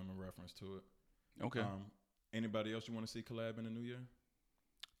another album in reference to it. Okay. Anybody else you want to see collab in the new year?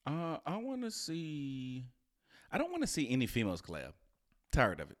 I want to see. I don't want to see any females collab.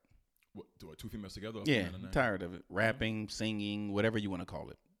 Tired of it. What, do two females together? Yeah, tired of it. Rapping, singing, whatever you want to call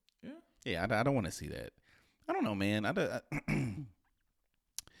it. Yeah. Yeah, I don't want to see that. I don't know, man. I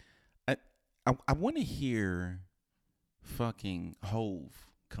want to hear fucking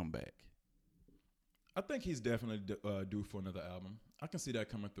Hove come back. I think he's definitely due for another album. I can see that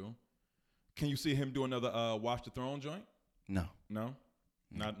coming through. Can you see him do another Watch the Throne joint? No. No?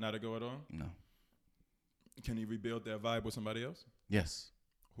 Not a go at all? No. Can he rebuild that vibe with somebody else? Yes.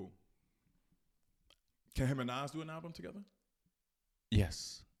 Who? Can him and Nas do an album together?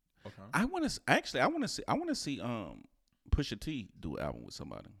 Yes. Okay. I want to see Pusha T do an album with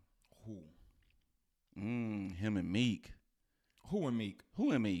somebody. Who? Him and Meek. Who and Meek?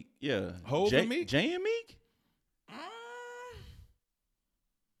 Who and Meek? Yeah. Hov and Meek? Jay and Meek?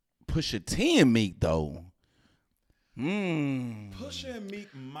 Pusha T and Meek though. Pusha and Meek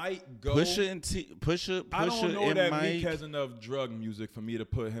might go. Pusha. I don't know that Mike. Meek has enough drug music for me to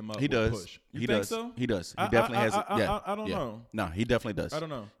put him up. He with does. Push. You He think does. so? He does. He definitely has. I don't know. No, he definitely does. I don't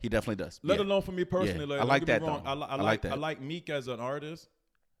know. He definitely does. Let alone for me personally. Yeah. Like, I like don't get that me wrong. though. I like that. I like Meek as an artist.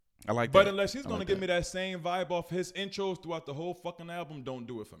 I like But that. unless he's I going like to give that. me that same vibe off his intros throughout the whole fucking album, don't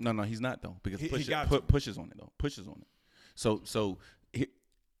do it for me. No, he's not though because He Push got to. pushes on it though. Pushes on it. So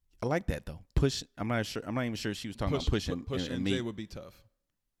I like that though. Push. I'm not even sure she was talking about Push and and Meek. Jay would be tough.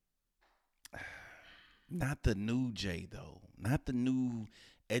 Not the new Jay though. Not the new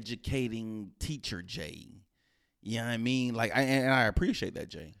educating teacher Jay. You know what I mean? Like I appreciate that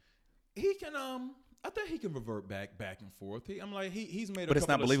Jay. He can I think he can revert back and forth. I'm like he's made a But it's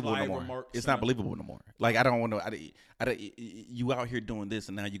not couple of believable sly no more. remarks. It's not believable no more. Like I don't want to. You out here doing this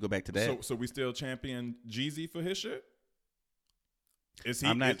and now you go back to that. So we still champion Jeezy for his shit? Is he?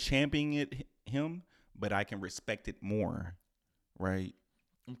 I'm not championing him, but I can respect it more. Right?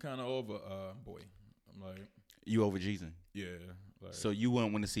 I'm kind of over boy. I'm like You over Jeezy. yeah. Like, So you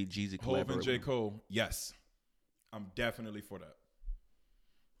wouldn't want to see Jeezy Hov collaborate and J. with him. Cole, yes. I'm definitely for that.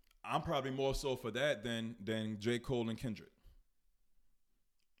 I'm probably more so for that than J. Cole and Kendrick.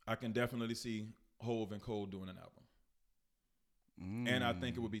 I can definitely see Hov and Cole doing an album. And I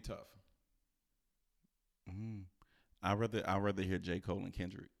think it would be tough. I'd rather hear J. Cole and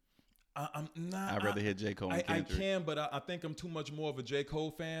Kendrick. I'm not. I'd rather hear J. Cole and Kendrick. I can, but I think I'm too much more of a J.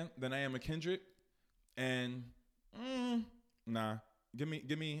 Cole fan than I am a Kendrick. And nah, give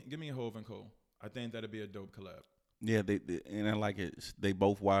me a Hov and Cole. I think that'd be a dope collab. Yeah, they and I like it. They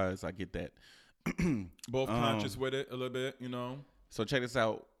both wise. I get that. Both conscious with it a little bit, you know. So check this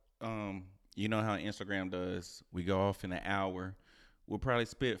out. You know how Instagram does. We go off in an hour. We'll probably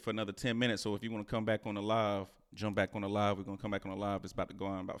spit for another 10 minutes. So if you want to come back on the live, jump back on the live. We're gonna come back on the live. It's about to go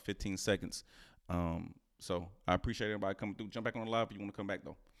on about 15 seconds. So I appreciate everybody coming through. Jump back on the live if you want to come back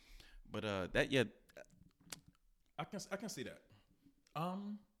though. But I can see that.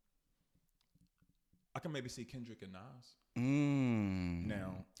 I can maybe see Kendrick and Nas.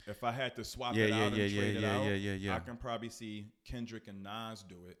 Now, if I had to swap it out and trade it out, I can probably see Kendrick and Nas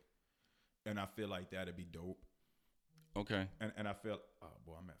do it, and I feel like that'd be dope. Okay. And I feel, oh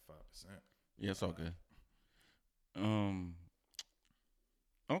boy, I'm at 5%. Yeah, it's all good.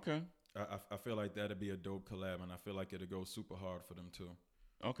 Okay. I feel like that'd be a dope collab, and I feel like it'd go super hard for them too.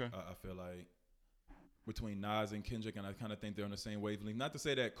 Okay. I feel like between Nas and Kendrick, and I kind of think they're on the same wavelength. Not to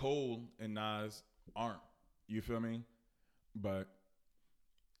say that Cole and Nas aren't. You feel me? But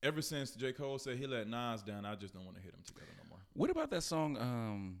ever since J. Cole said he let Nas down, I just don't want to hit them together no more. What about that song?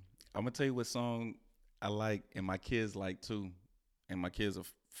 I'm gonna tell you what song I like, and my kids like too, and my kids are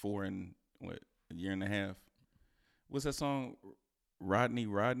 4 and a year and a half. What's that song? Rodney.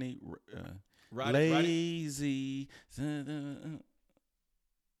 Lazy. I don't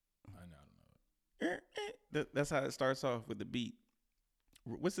know. That's how it starts off with the beat.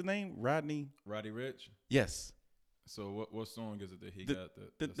 What's the name? Rodney Rich. Yes. So what song is it that he got?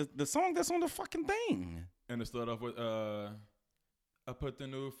 The song that's on the fucking thing. And it start off with I put the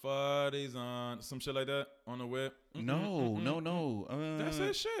new 40s on, some shit like that on the whip. No. That's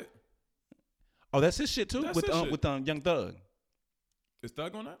his shit. Oh, that's his shit too. That's with his shit. with Young Thug. Is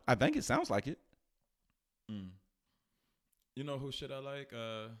Thug on that? I think it sounds like it. You know who shit I like?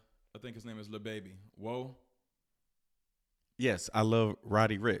 I think his name is Lil Baby. Whoa. Yes, I love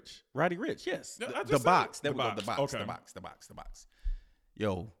Roddy Rich. Roddy Rich, yes. Yeah, The box. There The we go. box. The box. Okay. The box.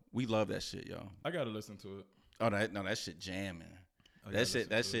 Yo, we love that shit, yo. I gotta listen to it. Oh, that shit jamming. That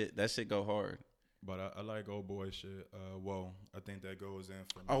shit go hard. But I like old boy shit. Whoa. I think that goes in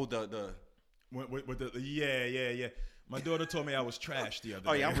for me. Oh, the. With the yeah. My daughter told me I was trash the other day.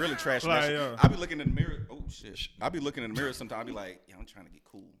 Oh yeah, I'm really trash. Like, that shit. yeah. I be looking in the mirror. Oh shit. I be looking in the mirror sometimes. I be like, yeah, I'm trying to get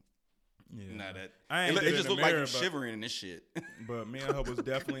cool. Yeah. Nah, that I ain't it did just in the looked like mirror, you but- shivering in this shit. But me and her was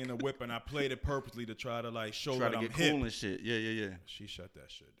definitely in the whip, and I played it purposely to try to like show Try that to I'm get hip. cool and shit. Yeah. She shut that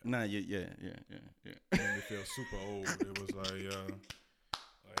shit down. Nah, yeah. It made me feel super old. It was like,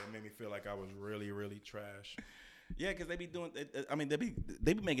 it made me feel like I was really, really trash. Yeah, because they be doing. I mean, they be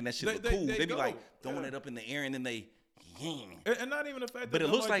making that shit look They cool. They be go, like throwing yeah. it up in the air and then they. And not even the fact that But it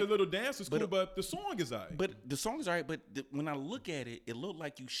looks like- the little dance is but cool, it- but the song is alright. But the song's alright. But when I look at it, it looked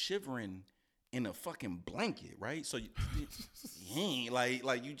like you shivering in a fucking blanket, right? So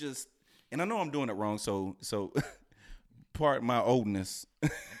like you just. And I know I'm doing it wrong. So part my oldness.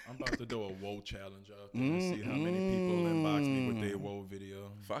 I'm about to do a woe challenge out there and see how many people inbox me with their woe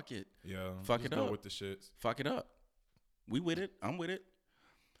video. Fuck it. Yeah, Fuck just it go up. with the shits. Fuck it up. We with it. I'm with it.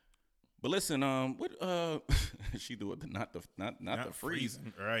 But listen, what she do it not the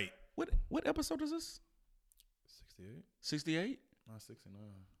freezing. Right. What episode is this? 68? 68? Not 69.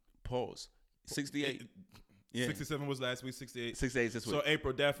 Pause. 68. Yeah. 67 was last week, 68. 68 this week. So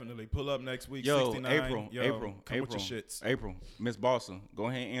April definitely. Pull up next week, Yo, 69. April. Come with your shits. April. Miss Boston, go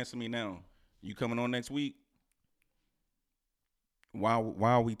ahead and answer me now. You coming on next week?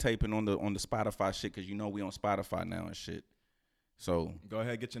 While we taping on the Spotify shit, because you know we on Spotify now and shit. So Go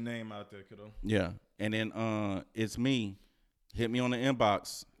ahead, get your name out there, kiddo. yeah, and then it's me. Hit me on the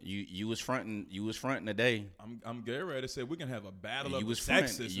inbox. You was fronting today. I'm getting ready to say we can have a battle of You the was fronting.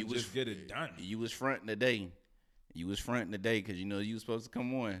 sexes You and was just get it done. You was fronting today. You was fronting today because you know you was supposed to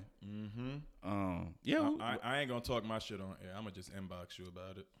come on. Yeah. I ain't gonna talk my shit on air. I'm gonna just inbox you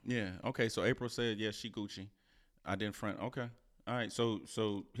about it. Yeah. Okay. So April said, yeah, she Gucci. I didn't front. Okay. All right. So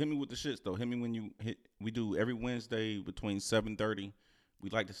hit me with the shits though. Hit me when you hit. We do every Wednesday between 7:30. We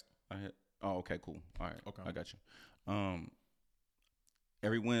like to. Oh, okay. Cool. All right. Okay. I got you.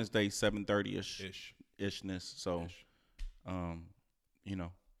 Every Wednesday 7:30 ishness. So, Ish. you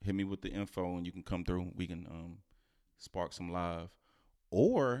know, hit me with the info and you can come through. We can spark some live,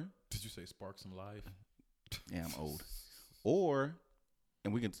 or Did you say spark some life? yeah, I'm old. Or,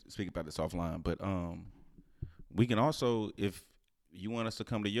 and we can speak about this offline, but we can also, if you want us to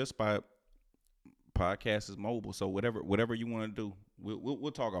come to your spot, podcast is mobile. So whatever you want to do,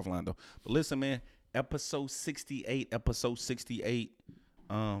 we'll talk offline though. But listen, man, episode 68.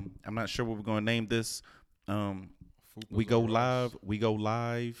 I'm not sure what we're gonna name this. We go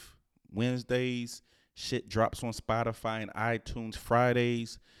live Wednesdays. Shit drops on Spotify and iTunes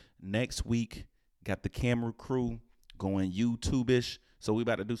Fridays. Next week, got the camera crew going YouTube-ish. So we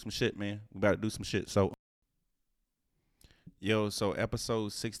about to do some shit, man. So, so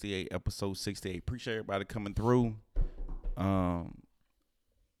episode 68. Appreciate everybody coming through.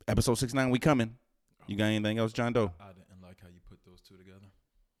 Episode 69, we coming. You got anything else, John Doe? I didn't like how you put those two together.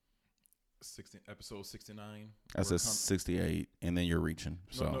 Episode 69. That's a 68, and then you're reaching.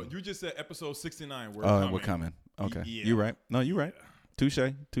 So No, you just said episode 69. we're coming. Okay, Yeah. you right. No, you right. Yeah. Touche.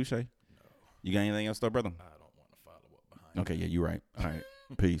 You got anything else, though, brother? I don't want to follow up behind. Okay, yeah, you right. All right,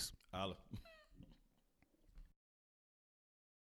 peace.